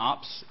in the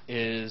ops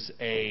is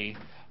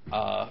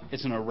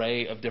it's an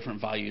array of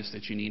different values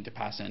that you need to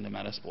pass into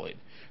Metasploit.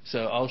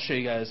 So I'll show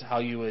you guys how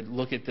you would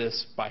look at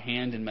this by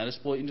hand in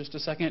Metasploit in just a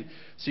second,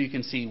 so you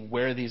can see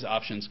where these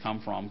options come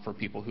from for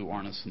people who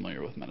aren't as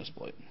familiar with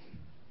Metasploit.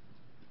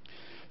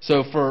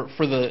 So for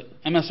the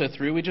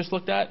MS-03 we just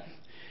looked at,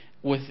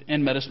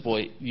 within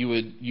Metasploit, you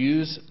would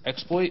use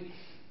exploit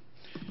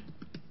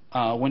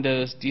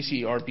Windows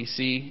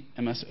DCRPC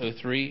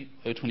MS-03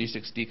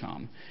 026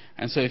 DCOM.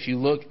 And so if you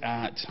look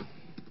at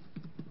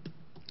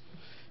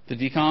the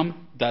DCOM,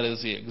 that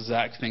is the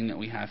exact thing that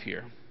we have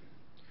here.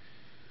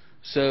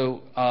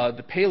 So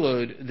the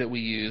payload that we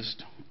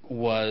used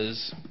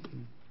was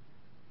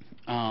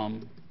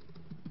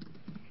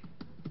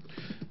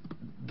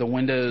the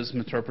Windows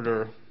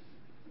Interpreter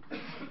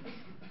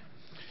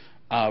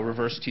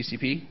reverse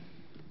TCP.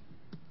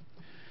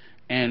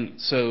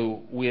 And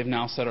so we have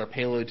now set our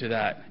payload to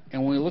that.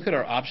 And when we look at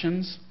our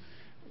options,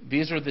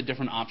 these are the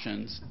different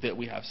options that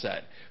we have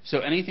set. So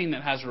anything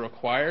that has a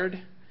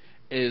required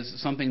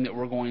is something that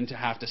we're going to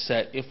have to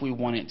set if we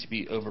want it to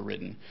be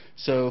overridden.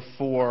 So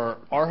for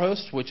our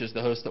host, which is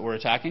the host that we're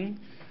attacking,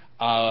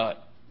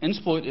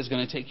 Nsploit is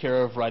going to take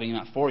care of writing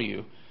that for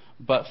you.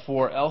 But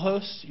for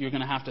lhost, you're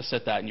going to have to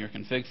set that in your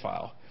config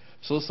file.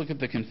 So let's look at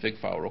the config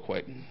file real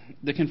quick.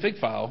 The config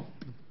file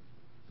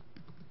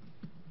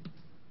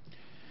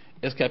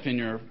is kept in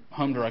your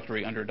home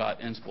directory under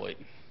 .nsploit.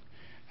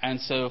 And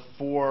so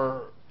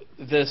for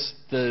this,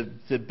 the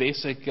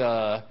basic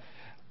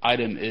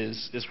item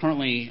is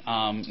currently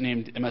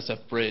named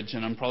MSF Bridge,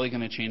 and I'm probably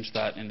going to change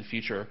that in the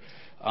future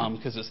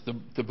because it's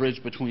the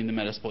bridge between the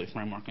Metasploit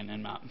framework and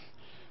Nmap.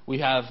 We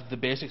have the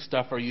basic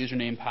stuff, our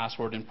username,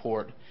 password, and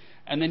port.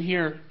 And then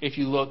here, if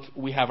you look,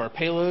 we have our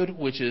payload,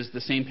 which is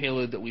the same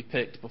payload that we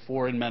picked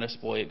before in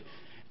Metasploit,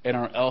 and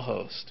our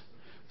lhost.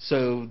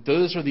 So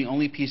those are the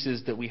only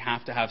pieces that we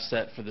have to have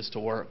set for this to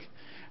work.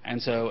 And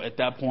so at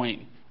that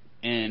point,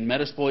 in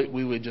Metasploit,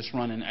 we would just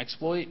run an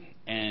exploit,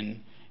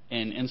 and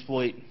in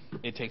Nsploit,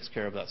 it takes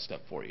care of that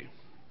step for you.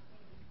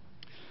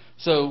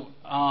 So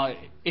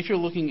if you're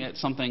looking at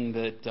something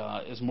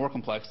that is more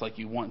complex, like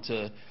you want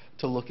to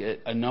look at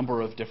a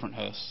number of different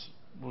hosts,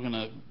 I'm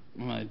going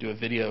to do a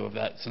video of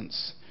that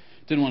since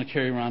I didn't want to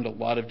carry around a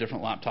lot of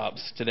different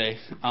laptops today.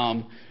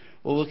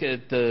 We'll look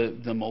at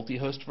the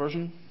multi-host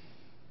version.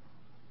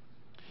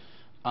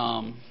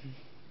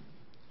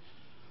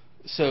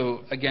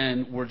 So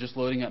again, we're just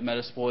loading up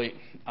Metasploit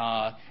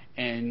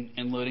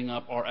and loading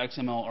up our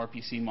XML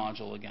RPC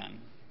module again.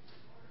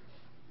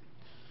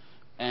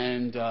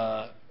 And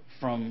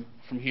from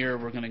here,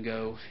 we're going to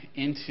go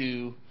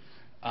into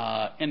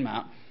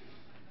Nmap,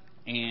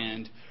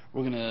 and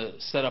we're going to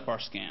set up our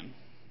scan.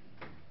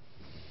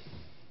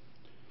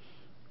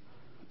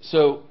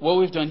 So what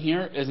we've done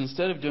here is,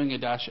 instead of doing a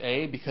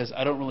 -A, because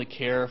I don't really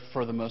care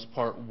for the most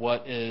part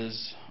what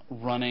is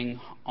running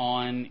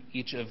on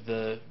each of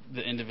the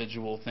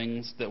individual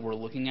things that we're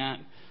looking at,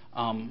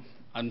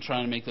 I'm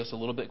trying to make this a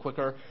little bit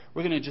quicker.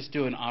 We're going to just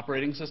do an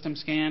operating system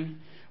scan.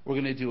 We're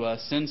going to do a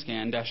SYN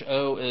scan.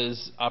 -O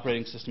is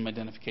operating system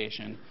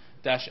identification.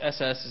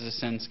 -SS is a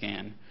SYN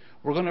scan.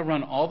 We're going to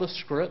run all the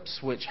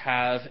scripts which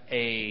have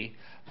a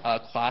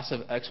class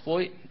of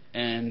exploit,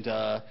 and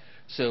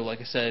so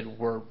like I said,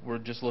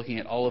 we're just looking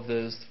at all of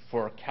those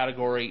for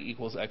category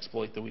equals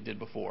exploit that we did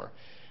before.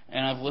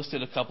 And I've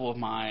listed a couple of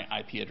my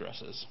IP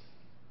addresses.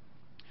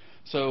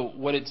 So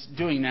what it's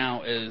doing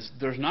now is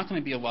there's not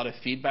going to be a lot of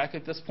feedback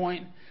at this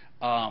point.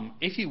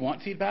 If you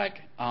want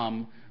feedback,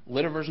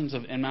 later versions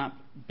of Nmap,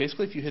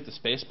 basically if you hit the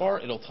space bar,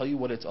 it'll tell you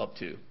what it's up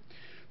to.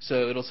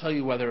 So it'll tell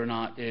you whether or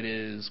not it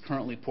is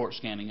currently port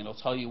scanning.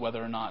 It'll tell you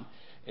whether or not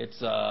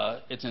it's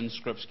in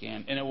script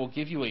scan. And it will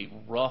give you a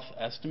rough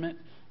estimate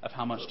of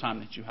how much time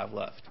that you have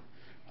left.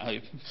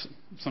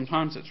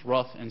 Sometimes it's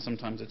rough, and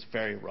sometimes it's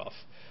very rough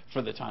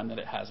for the time that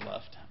it has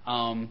left.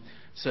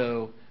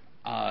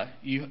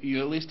 You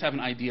at least have an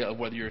idea of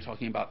whether you're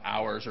talking about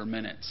hours or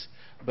minutes.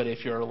 But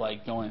if you're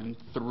like going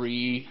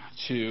 3,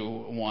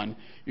 2, 1,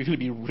 you're going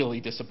to be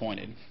really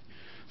disappointed.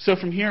 So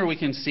from here we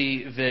can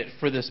see that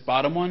for this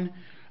bottom one,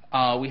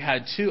 we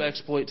had 2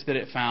 exploits that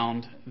it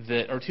found,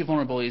 or 2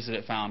 vulnerabilities that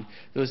it found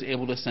that was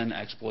able to send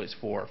exploits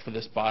for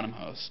this bottom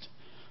host.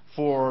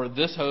 For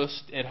this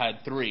host, it had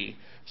 3.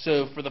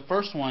 So for the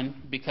first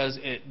one, because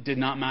it did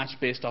not match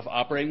based off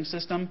operating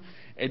system,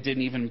 it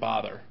didn't even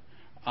bother.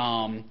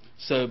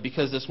 So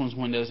because this one's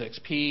Windows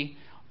XP,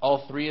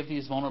 all 3 of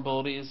these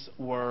vulnerabilities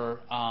were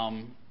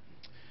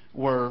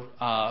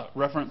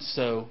referenced,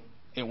 so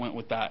it went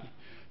with that.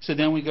 So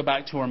then we go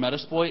back to our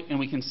Metasploit, and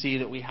we can see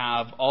that we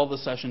have all the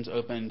sessions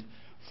opened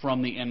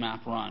from the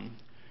Nmap run.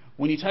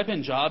 When you type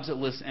in jobs, it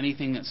lists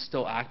anything that's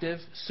still active.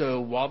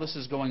 So while this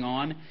is going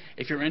on,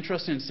 if you're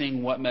interested in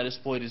seeing what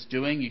Metasploit is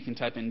doing, you can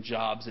type in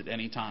jobs at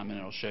any time, and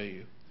it'll show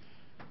you.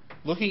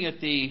 Looking at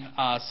the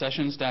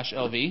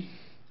sessions-lv,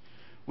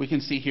 we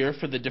can see here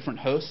for the different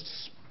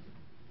hosts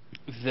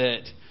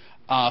that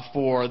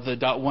for the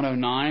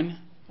 .109,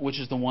 which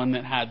is the one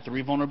that had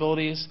 3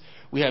 vulnerabilities,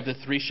 we have the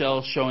 3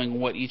 shells showing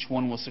what each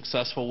one was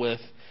successful with.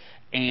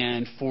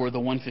 And for the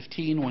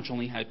 115, which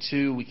only had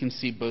 2, we can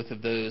see both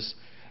of those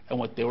and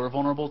what they were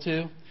vulnerable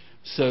to.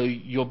 So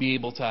you'll be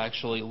able to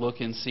actually look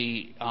and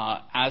see,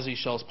 as these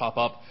shells pop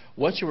up,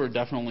 what you were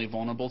definitely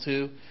vulnerable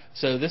to.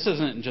 So this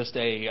isn't just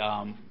a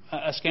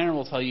scanner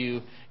will tell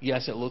you,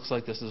 yes, it looks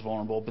like this is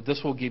vulnerable, but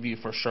this will give you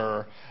for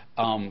sure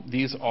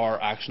these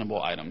are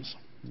actionable items.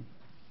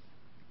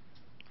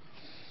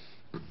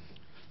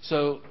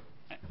 So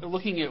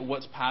looking at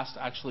what's passed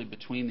actually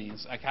between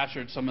these, I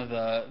captured some of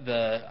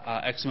the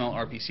XML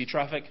RPC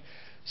traffic.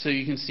 So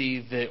you can see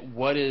that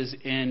what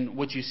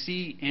you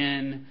see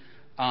in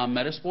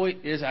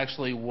Metasploit is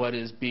actually what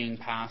is being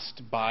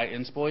passed by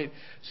Nsploit.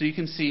 So you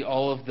can see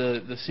all of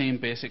the same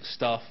basic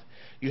stuff.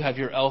 You have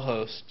your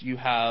lhost, you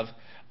have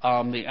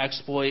the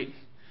exploit,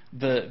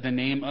 the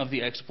name of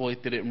the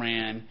exploit that it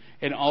ran,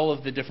 and all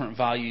of the different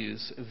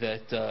values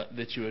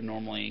that you would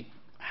normally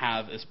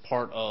have as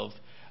part of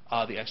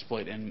the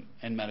exploit in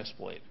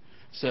Metasploit.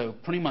 So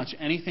pretty much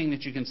anything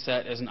that you can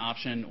set as an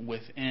option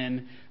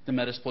within the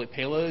Metasploit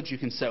payload, you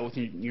can set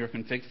within your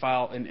config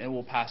file, and it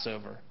will pass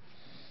over.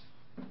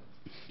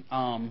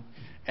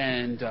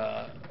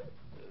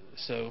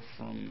 So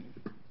from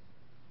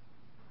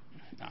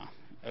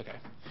okay.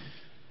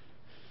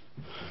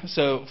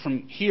 So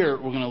from here,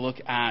 we're going to look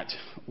at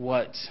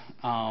what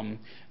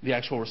the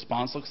actual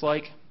response looks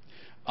like.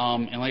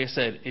 And like I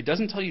said, it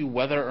doesn't tell you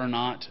whether or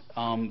not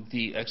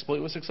the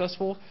exploit was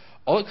successful.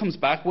 All it comes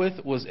back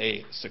with was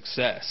a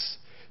success.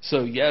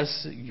 So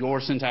yes,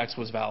 your syntax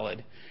was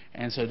valid.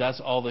 And so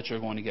that's all that you're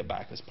going to get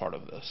back as part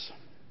of this.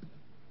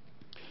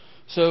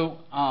 So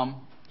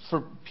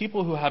for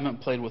people who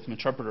haven't played with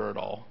Meterpreter at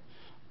all,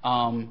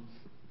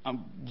 I'd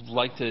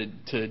like to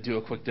do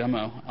a quick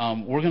demo.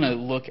 We're going to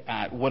look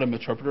at what a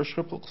Meterpreter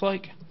script looks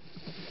like.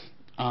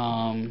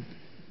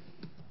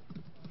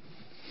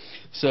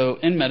 So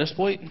in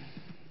Metasploit,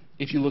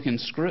 if you look in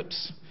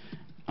scripts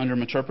under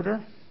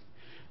Meterpreter,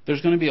 there's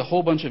going to be a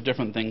whole bunch of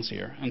different things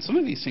here. And some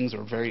of these things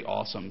are very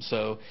awesome.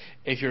 So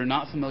if you're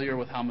not familiar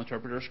with how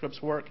Meterpreter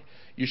scripts work,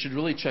 you should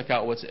really check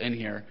out what's in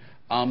here.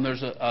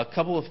 There's a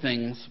couple of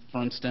things.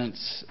 For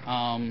instance,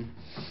 let's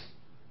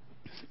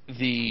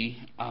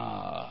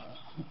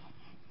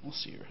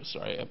see here.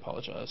 Sorry, I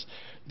apologize.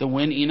 The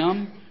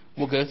WinEnum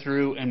will go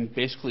through and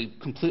basically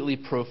completely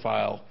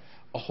profile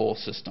a whole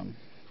system.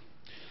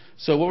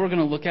 So what we're going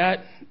to look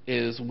at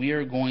is we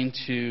are going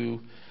to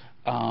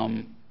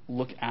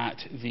look at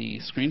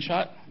the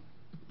screenshot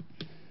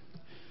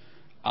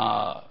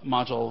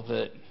module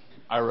that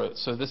I wrote.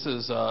 So this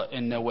is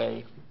in no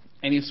way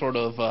any sort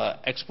of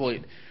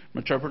exploit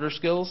Meterpreter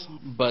skills,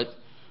 but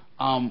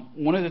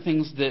one of the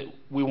things that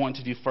we want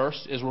to do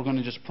first is we're going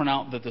to just print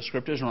out that the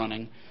script is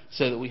running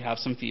so that we have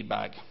some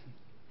feedback.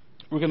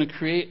 We're going to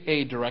create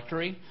a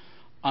directory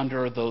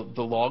under the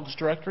logs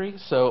directory.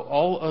 So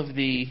all of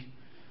the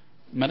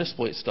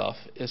Metasploit stuff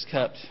is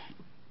kept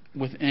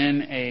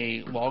within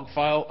a log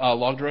file,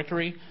 log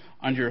directory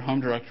under your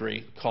home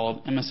directory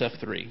called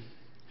MSF3.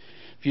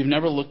 If you've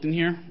never looked in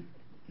here,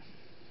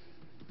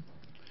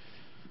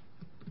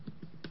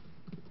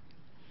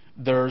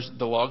 there's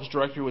the logs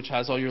directory, which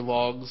has all your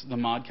logs, the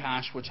mod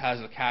cache, which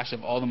has a cache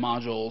of all the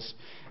modules,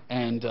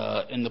 and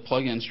in the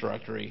plugins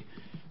directory.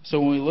 So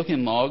when we look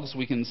in logs,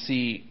 we can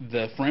see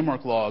the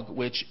framework log,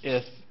 which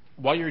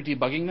while you're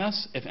debugging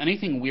this, if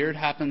anything weird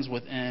happens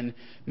within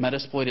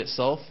Metasploit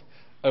itself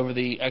over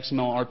the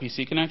XML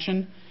RPC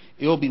connection,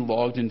 it will be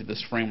logged into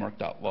this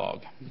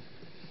framework.log.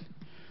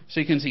 So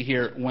you can see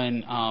here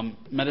when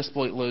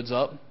Metasploit loads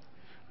up,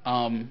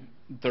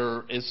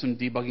 there is some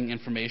debugging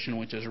information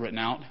which is written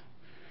out.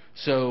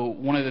 So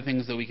one of the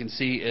things that we can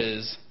see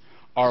is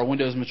our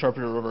Windows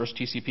Meterpreter reverse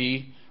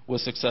TCP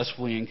was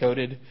successfully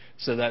encoded.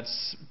 So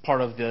that's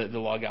part of the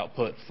log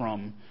output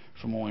from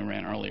when we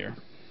ran earlier.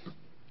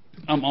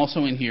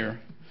 Also in here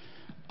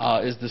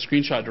is the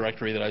screenshot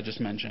directory that I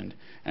just mentioned.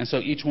 And so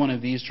each one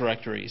of these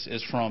directories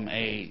is from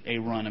a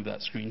run of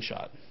that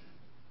screenshot.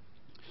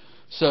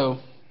 So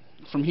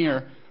from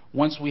here,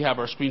 once we have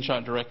our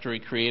screenshot directory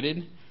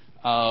created,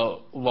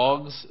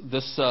 logs,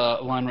 this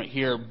line right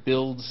here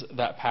builds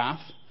that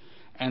path.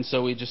 And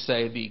so we just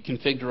say the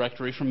config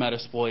directory from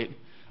Metasploit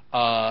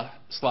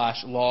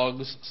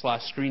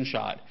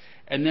 /logs/screenshot.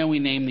 and then we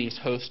name these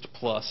host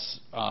plus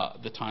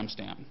the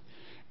timestamp.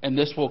 And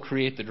this will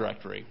create the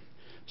directory.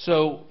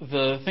 So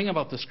the thing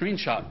about the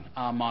screenshot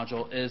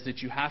module is that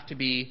you have to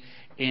be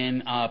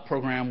in a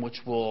program which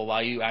will allow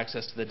you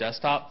access to the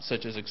desktop,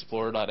 such as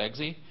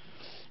explorer.exe.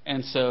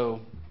 And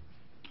so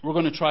we're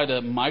going to try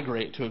to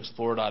migrate to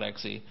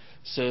explorer.exe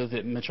so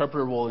that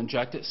Meterpreter will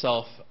inject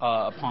itself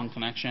upon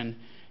connection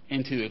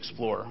into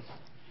Explorer.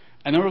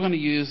 And then we're going to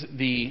use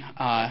the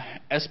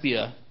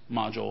SBA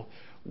module,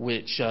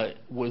 which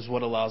was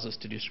what allows us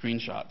to do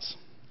screenshots.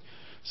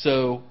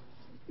 So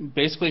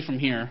basically from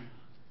here,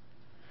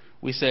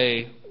 we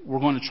say we're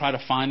going to try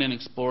to find an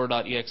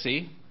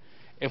explorer.exe.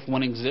 If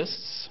one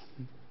exists,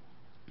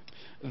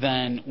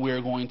 then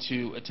we're going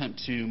to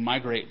attempt to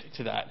migrate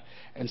to that.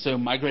 And so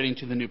migrating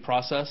to the new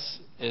process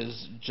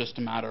is just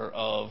a matter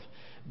of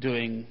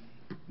doing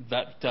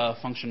that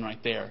function right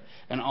there.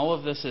 And all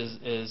of this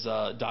is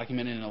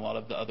documented in a lot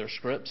of the other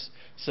scripts.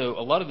 So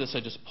a lot of this I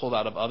just pulled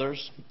out of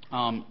others.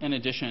 In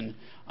addition,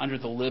 under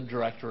the lib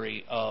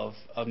directory of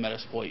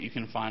Metasploit, you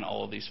can find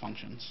all of these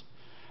functions.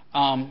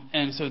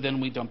 And so then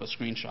we dump a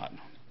screenshot.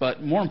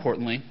 But more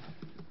importantly,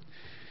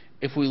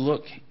 if we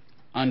look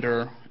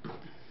under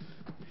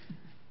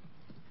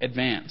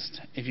advanced,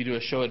 if you do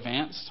a show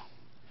advanced,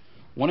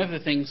 one of the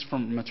things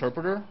from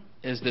Meterpreter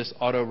is this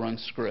auto run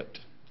script.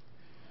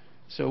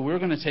 So we're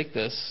going to take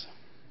this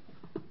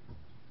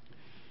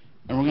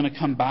and we're going to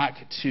come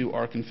back to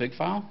our config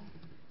file.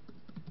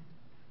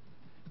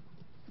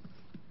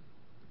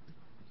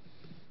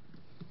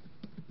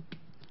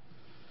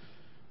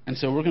 And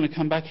so we're going to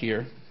come back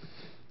here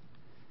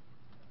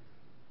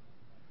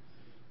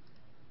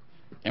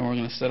and we're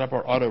going to set up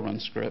our auto run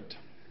script.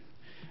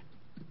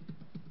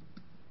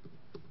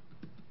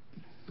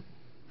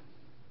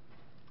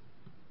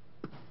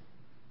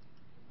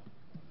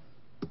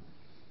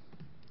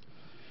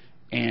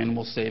 And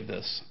we'll save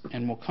this.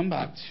 And we'll come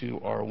back to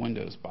our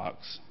Windows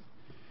box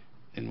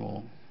and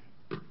we'll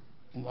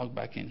log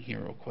back in here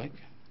real quick.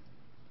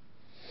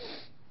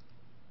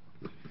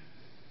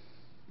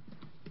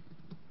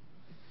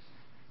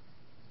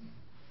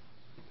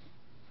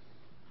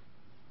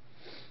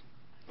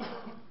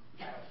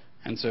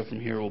 And so from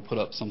here we'll put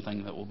up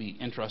something that will be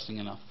interesting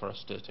enough for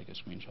us to take a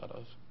screenshot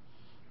of.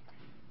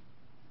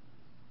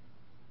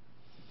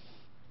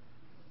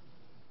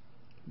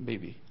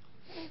 Baby.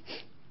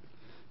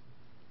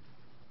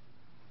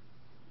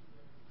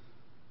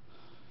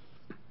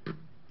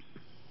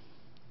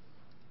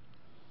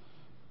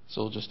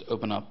 So we'll just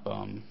open up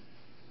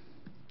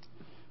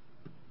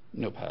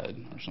Notepad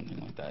or something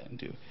like that and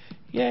do,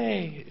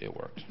 yay, it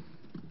worked.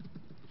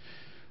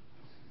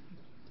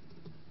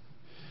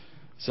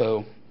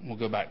 So we'll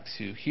go back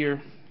to here,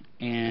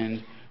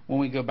 and when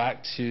we go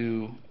back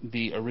to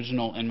the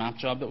original Nmap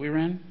job that we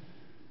ran,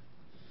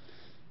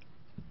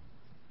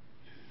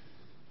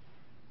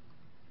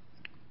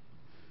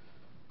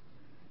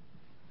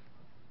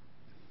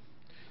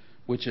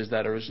 which is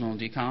that original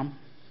DCOM,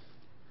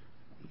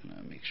 I'm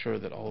going to make sure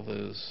that all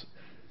those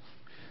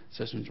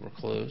sessions were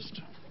closed.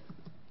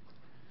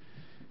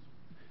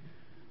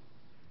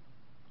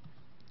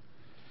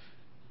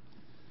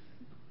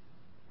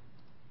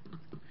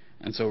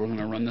 And so we're going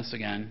to run this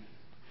again.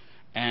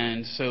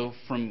 And so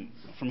from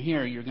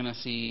here, you're going to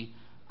see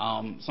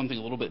something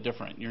a little bit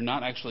different. You're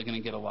not actually going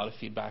to get a lot of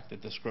feedback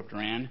that the script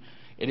ran.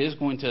 It is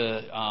going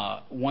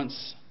to,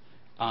 once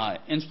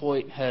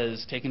Nsploit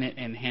has taken it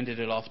and handed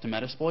it off to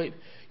Metasploit,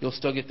 you'll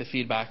still get the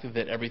feedback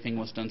that everything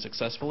was done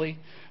successfully,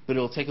 but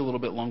it'll take a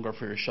little bit longer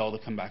for your shell to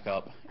come back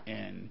up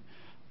in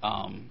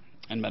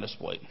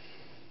Metasploit.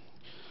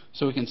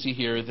 So we can see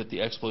here that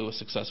the exploit was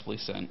successfully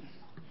sent.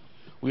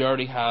 We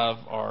already have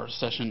our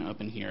session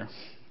open here,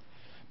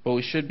 but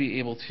we should be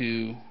able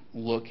to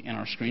look in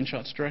our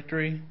screenshots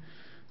directory.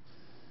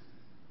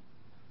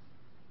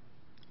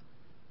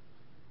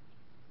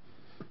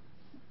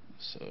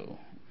 So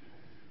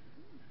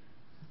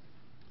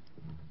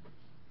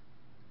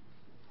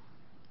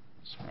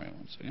sorry,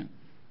 one second.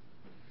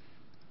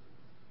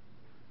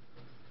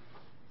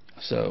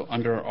 So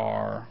under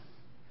our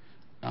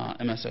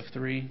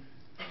MSF3,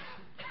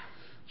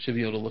 should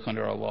be able to look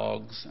under our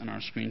logs and our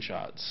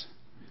screenshots.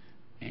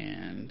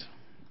 And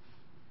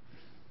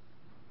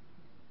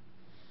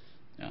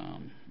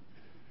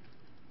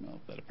well,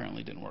 that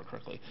apparently didn't work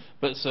correctly.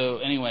 But so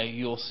anyway,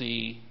 you'll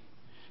see,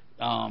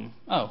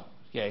 oh,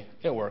 yay,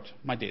 it worked.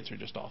 My dates are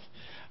just off.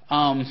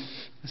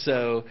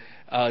 So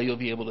you'll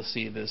be able to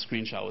see the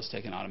screenshot was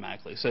taken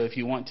automatically. So if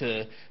you want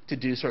to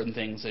do certain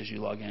things as you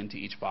log into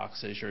each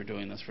box as you're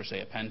doing this for,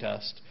 say, a pen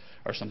test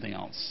or something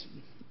else,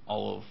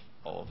 all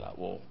of that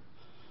will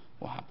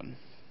happen.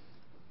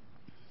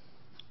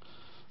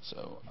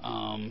 So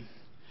I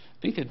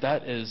think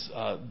that is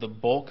the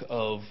bulk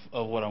of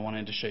what I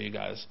wanted to show you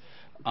guys.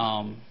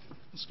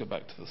 Let's go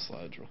back to the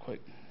slides real quick.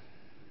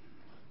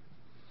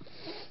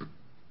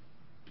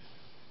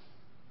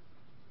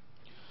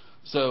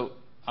 So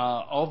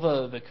all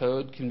the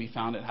code can be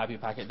found at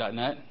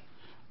happypacket.net.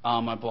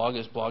 My blog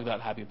is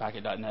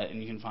blog.happypacket.net, and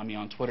you can find me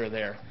on Twitter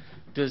there.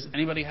 Does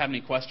anybody have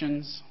any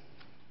questions?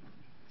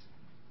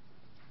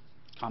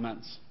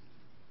 Comments?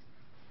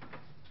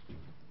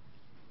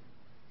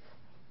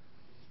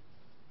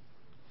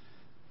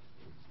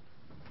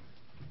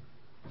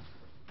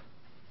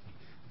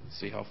 Let's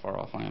see how far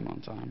off I am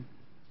on time.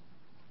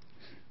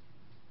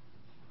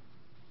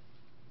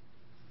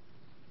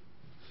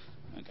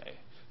 Okay,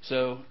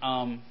 so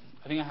I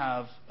think I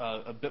have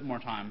a bit more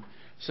time.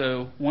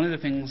 So one of the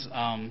things,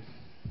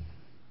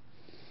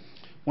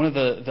 one of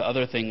the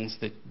other things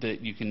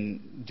that you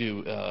can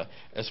do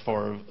as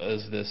far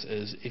as this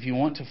is, if you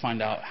want to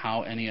find out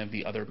how any of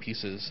the other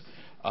pieces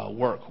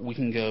work, we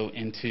can go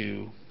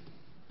into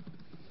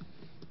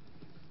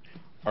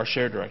our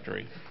shared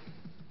directory,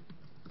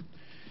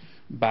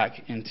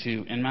 back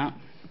into Nmap,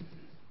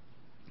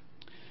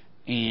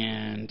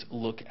 and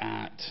look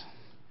at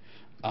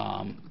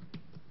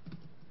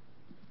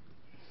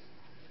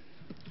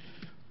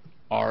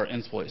our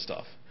Nsploit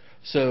stuff.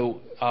 So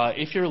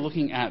if you're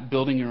looking at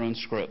building your own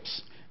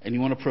scripts and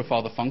you want to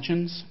profile the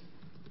functions,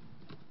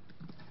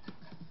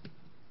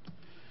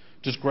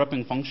 just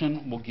grepping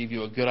function will give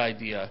you a good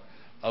idea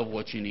of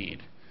what you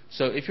need.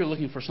 So if you're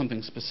looking for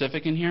something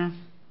specific in here,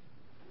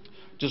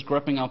 just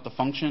grepping out the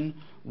function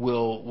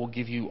will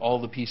give you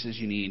all the pieces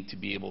you need to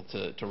be able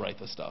to write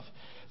this stuff.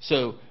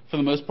 So for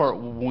the most part,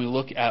 when we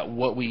look at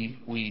what we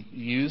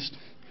used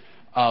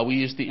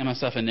the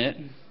MSF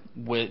init,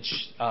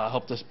 which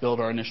helped us build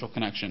our initial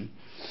connection.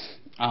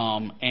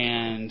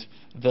 And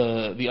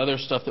the other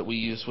stuff that we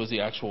used was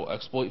the actual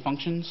exploit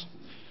functions,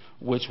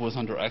 which was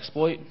under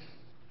exploit.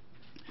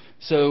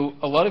 So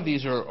a lot of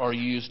these are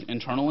used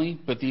internally,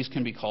 but these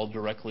can be called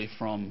directly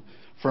from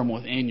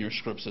within your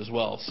scripts as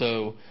well.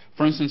 So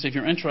for instance, if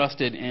you're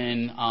interested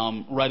in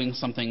writing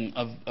something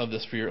of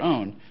this for your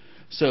own,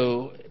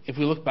 so if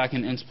we look back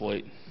in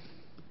Nsploit,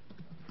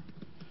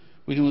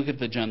 we can look at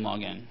the gen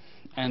login.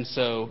 And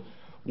so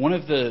one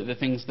of the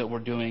things that we're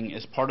doing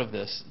as part of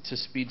this to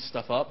speed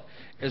stuff up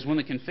is when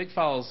the config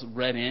file is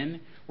read in,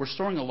 we're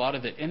storing a lot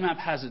of it. Nmap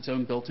has its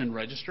own built-in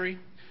registry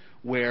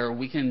where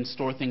we can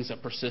store things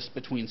that persist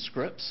between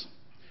scripts.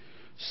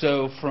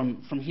 So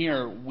from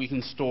here, we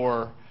can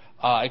store,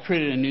 I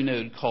created a new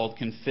node called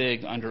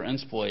config under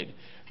Nsploit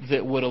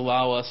that would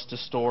allow us to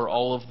store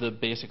all of the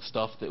basic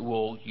stuff that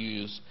we'll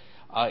use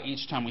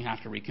each time we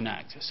have to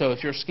reconnect. So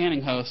if you're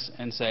scanning hosts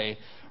and say,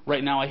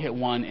 right now I hit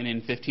one and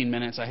in 15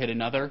 minutes I hit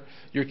another,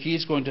 your key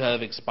is going to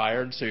have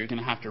expired, so you're going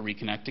to have to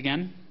reconnect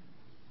again.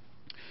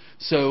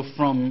 So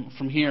from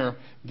here,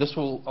 this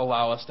will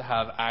allow us to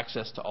have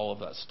access to all of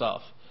that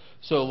stuff.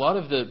 So a lot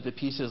of the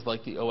pieces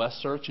like the OS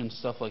search and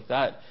stuff like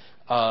that,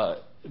 the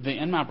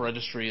Nmap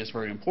registry is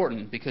very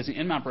important because the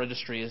Nmap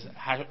registry is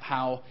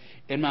how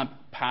Nmap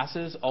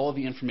passes all of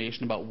the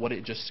information about what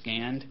it just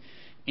scanned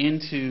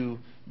into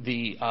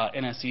the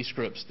NSE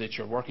scripts that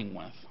you're working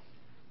with.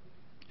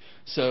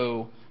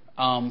 So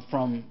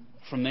from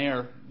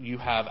there, you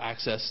have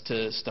access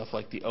to stuff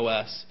like the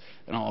OS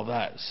and all of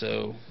that.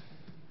 So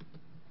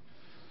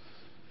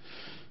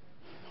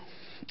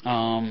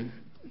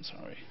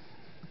sorry.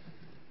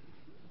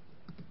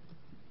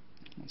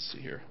 Let's see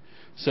here.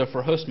 So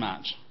for host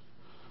match,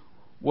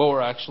 what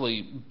we're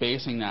actually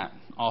basing that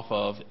off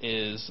of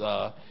is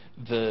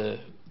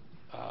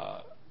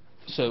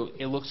so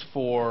it looks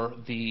for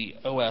the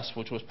OS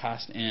which was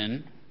passed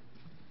in,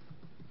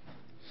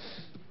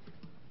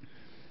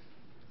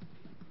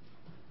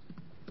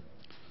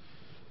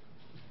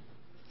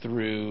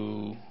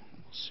 through,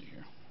 let's see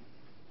here,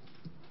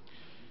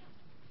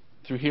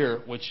 through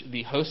here, which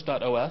the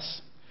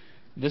host.os,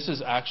 this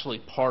is actually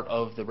part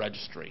of the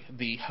registry.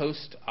 The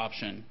host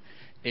option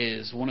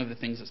is one of the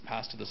things that's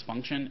passed to this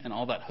function, and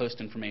all that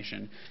host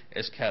information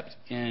is kept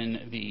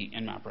in the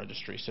Nmap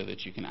registry so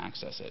that you can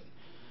access it.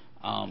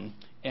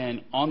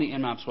 And on the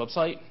Nmap's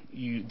website,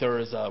 there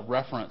is a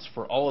reference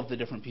for all of the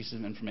different pieces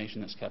of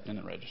information that's kept in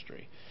the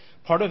registry.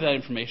 Part of that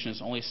information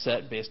is only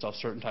set based off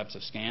certain types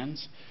of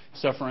scans.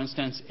 So for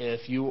instance,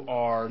 if you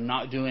are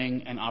not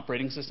doing an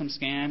operating system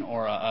scan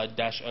or a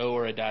 -O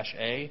or a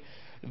 -A,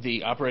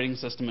 the operating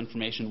system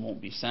information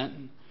won't be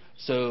sent.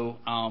 So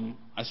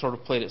I sort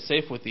of played it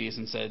safe with these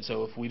and said,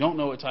 so if we don't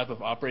know what type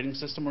of operating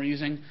system we're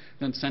using,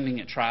 then sending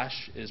it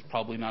trash is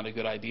probably not a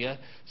good idea.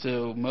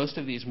 So most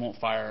of these won't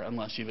fire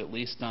unless you've at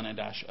least done a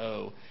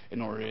 -O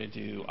in order to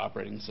do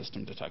operating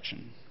system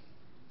detection.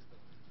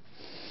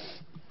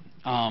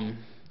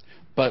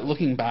 But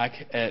looking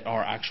back at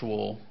our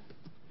actual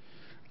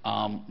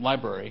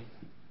library,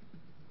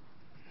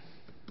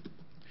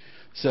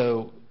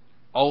 so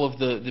all of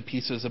the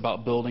pieces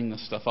about building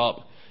this stuff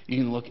up, you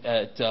can look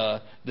at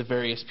the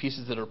various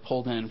pieces that are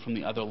pulled in from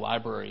the other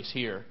libraries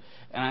here.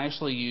 And I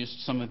actually used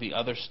some of the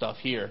other stuff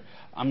here.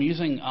 I'm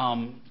using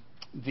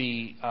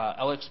the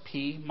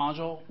LXP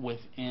module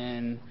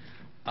within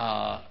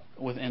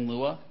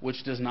Lua,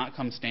 which does not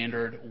come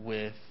standard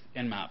with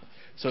Nmap.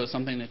 So it's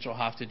something that you'll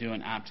have to do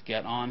an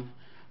apt-get on.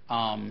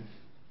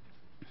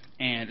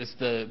 And it's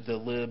the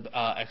lib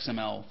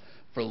XML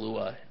for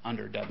Lua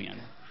under Debian.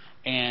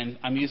 And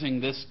I'm using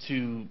this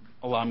to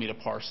allow me to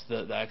parse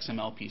the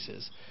XML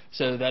pieces.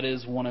 So that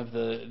is one of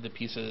the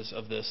pieces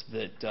of this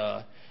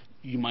that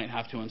you might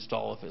have to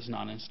install if it's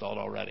not installed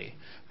already.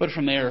 But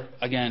from there,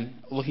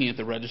 again, looking at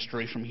the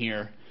registry from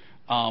here,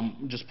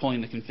 just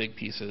pulling the config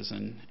pieces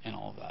and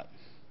all of that.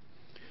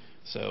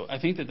 So I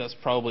think that that's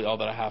probably all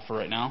that I have for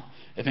right now.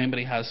 If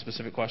anybody has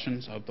specific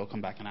questions, I hope they'll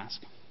come back and ask.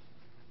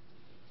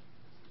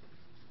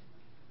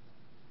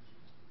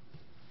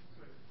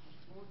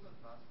 What was the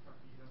last part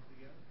you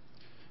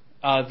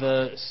have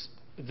again?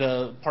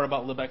 The part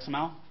about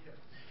libxml? Yeah.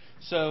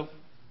 So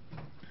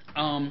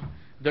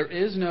there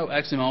is no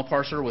XML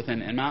parser within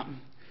Nmap.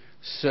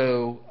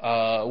 So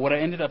what I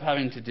ended up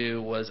having to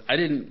do was I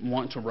didn't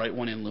want to write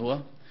one in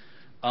Lua.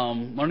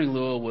 Learning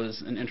Lua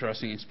was an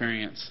interesting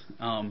experience.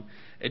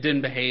 It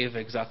didn't behave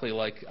exactly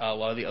like a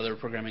lot of the other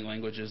programming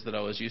languages that I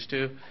was used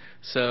to.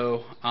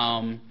 So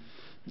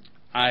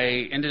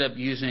I ended up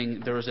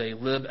using, there was a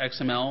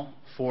libxml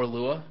for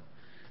Lua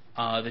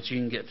that you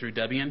can get through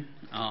Debian.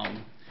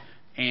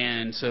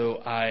 And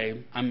so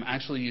I'm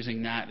actually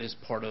using that as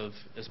part of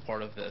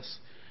this.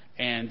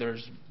 And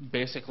there's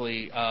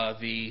basically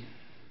the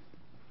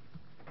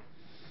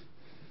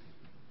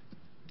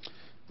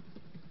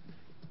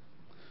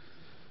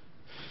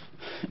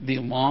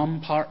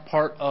LOM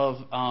part of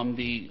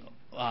the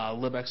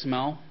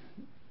libxml,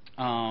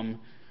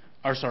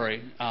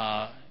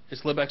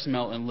 it's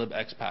libxml and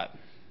libxpat.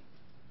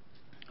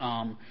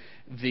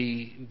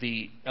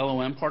 The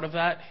LOM part of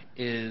that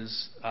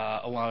is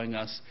allowing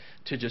us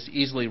to just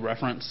easily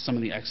reference some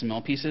of the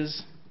XML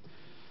pieces.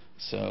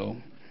 So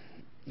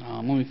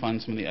let me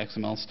find some of the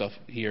XML stuff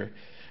here.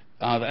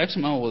 The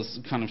XML was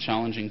kind of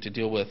challenging to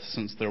deal with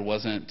since there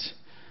wasn't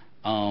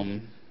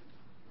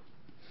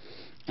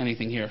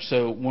anything here.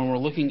 So when we're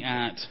looking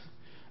at,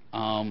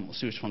 let's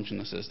see which function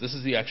this is. This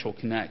is the actual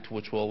connect,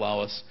 which will allow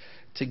us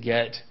to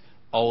get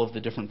all of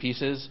the different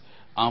pieces.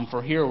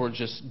 For here, we're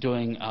just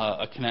doing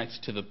a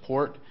connect to the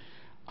port.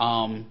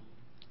 And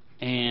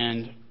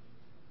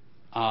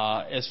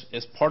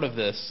as part of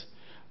this,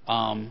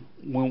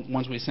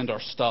 once we send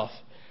our stuff,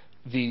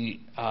 the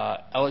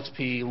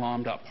lxp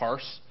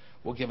lom.parse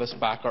will give us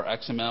back our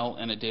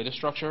XML and a data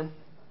structure.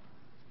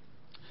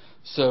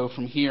 So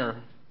from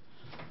here,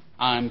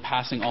 I'm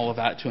passing all of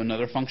that to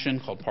another function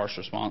called parse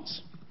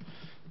response,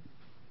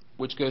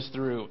 which goes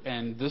through,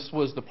 and this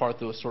was the part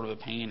that was sort of a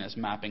pain, is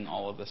mapping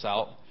all of this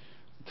out,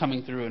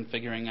 coming through and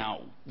figuring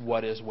out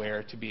what is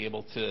where to be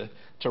able to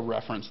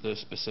reference those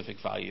specific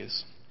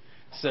values.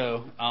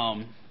 So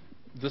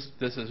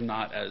this is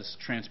not as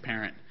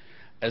transparent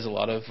as a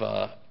lot of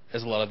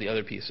the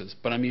other pieces,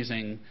 but I'm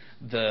using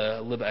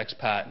the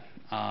libxpat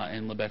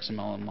and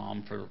libxml and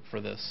LOM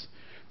for this,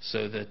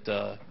 so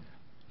that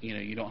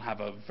you don't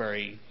have a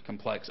very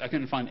complex. I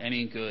couldn't find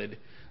any good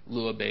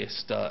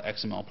Lua-based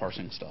XML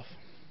parsing stuff.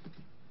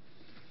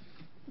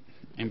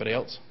 Anybody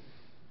else?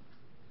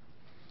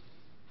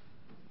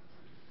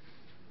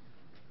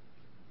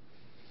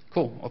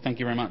 Cool. Well, thank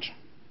you very much.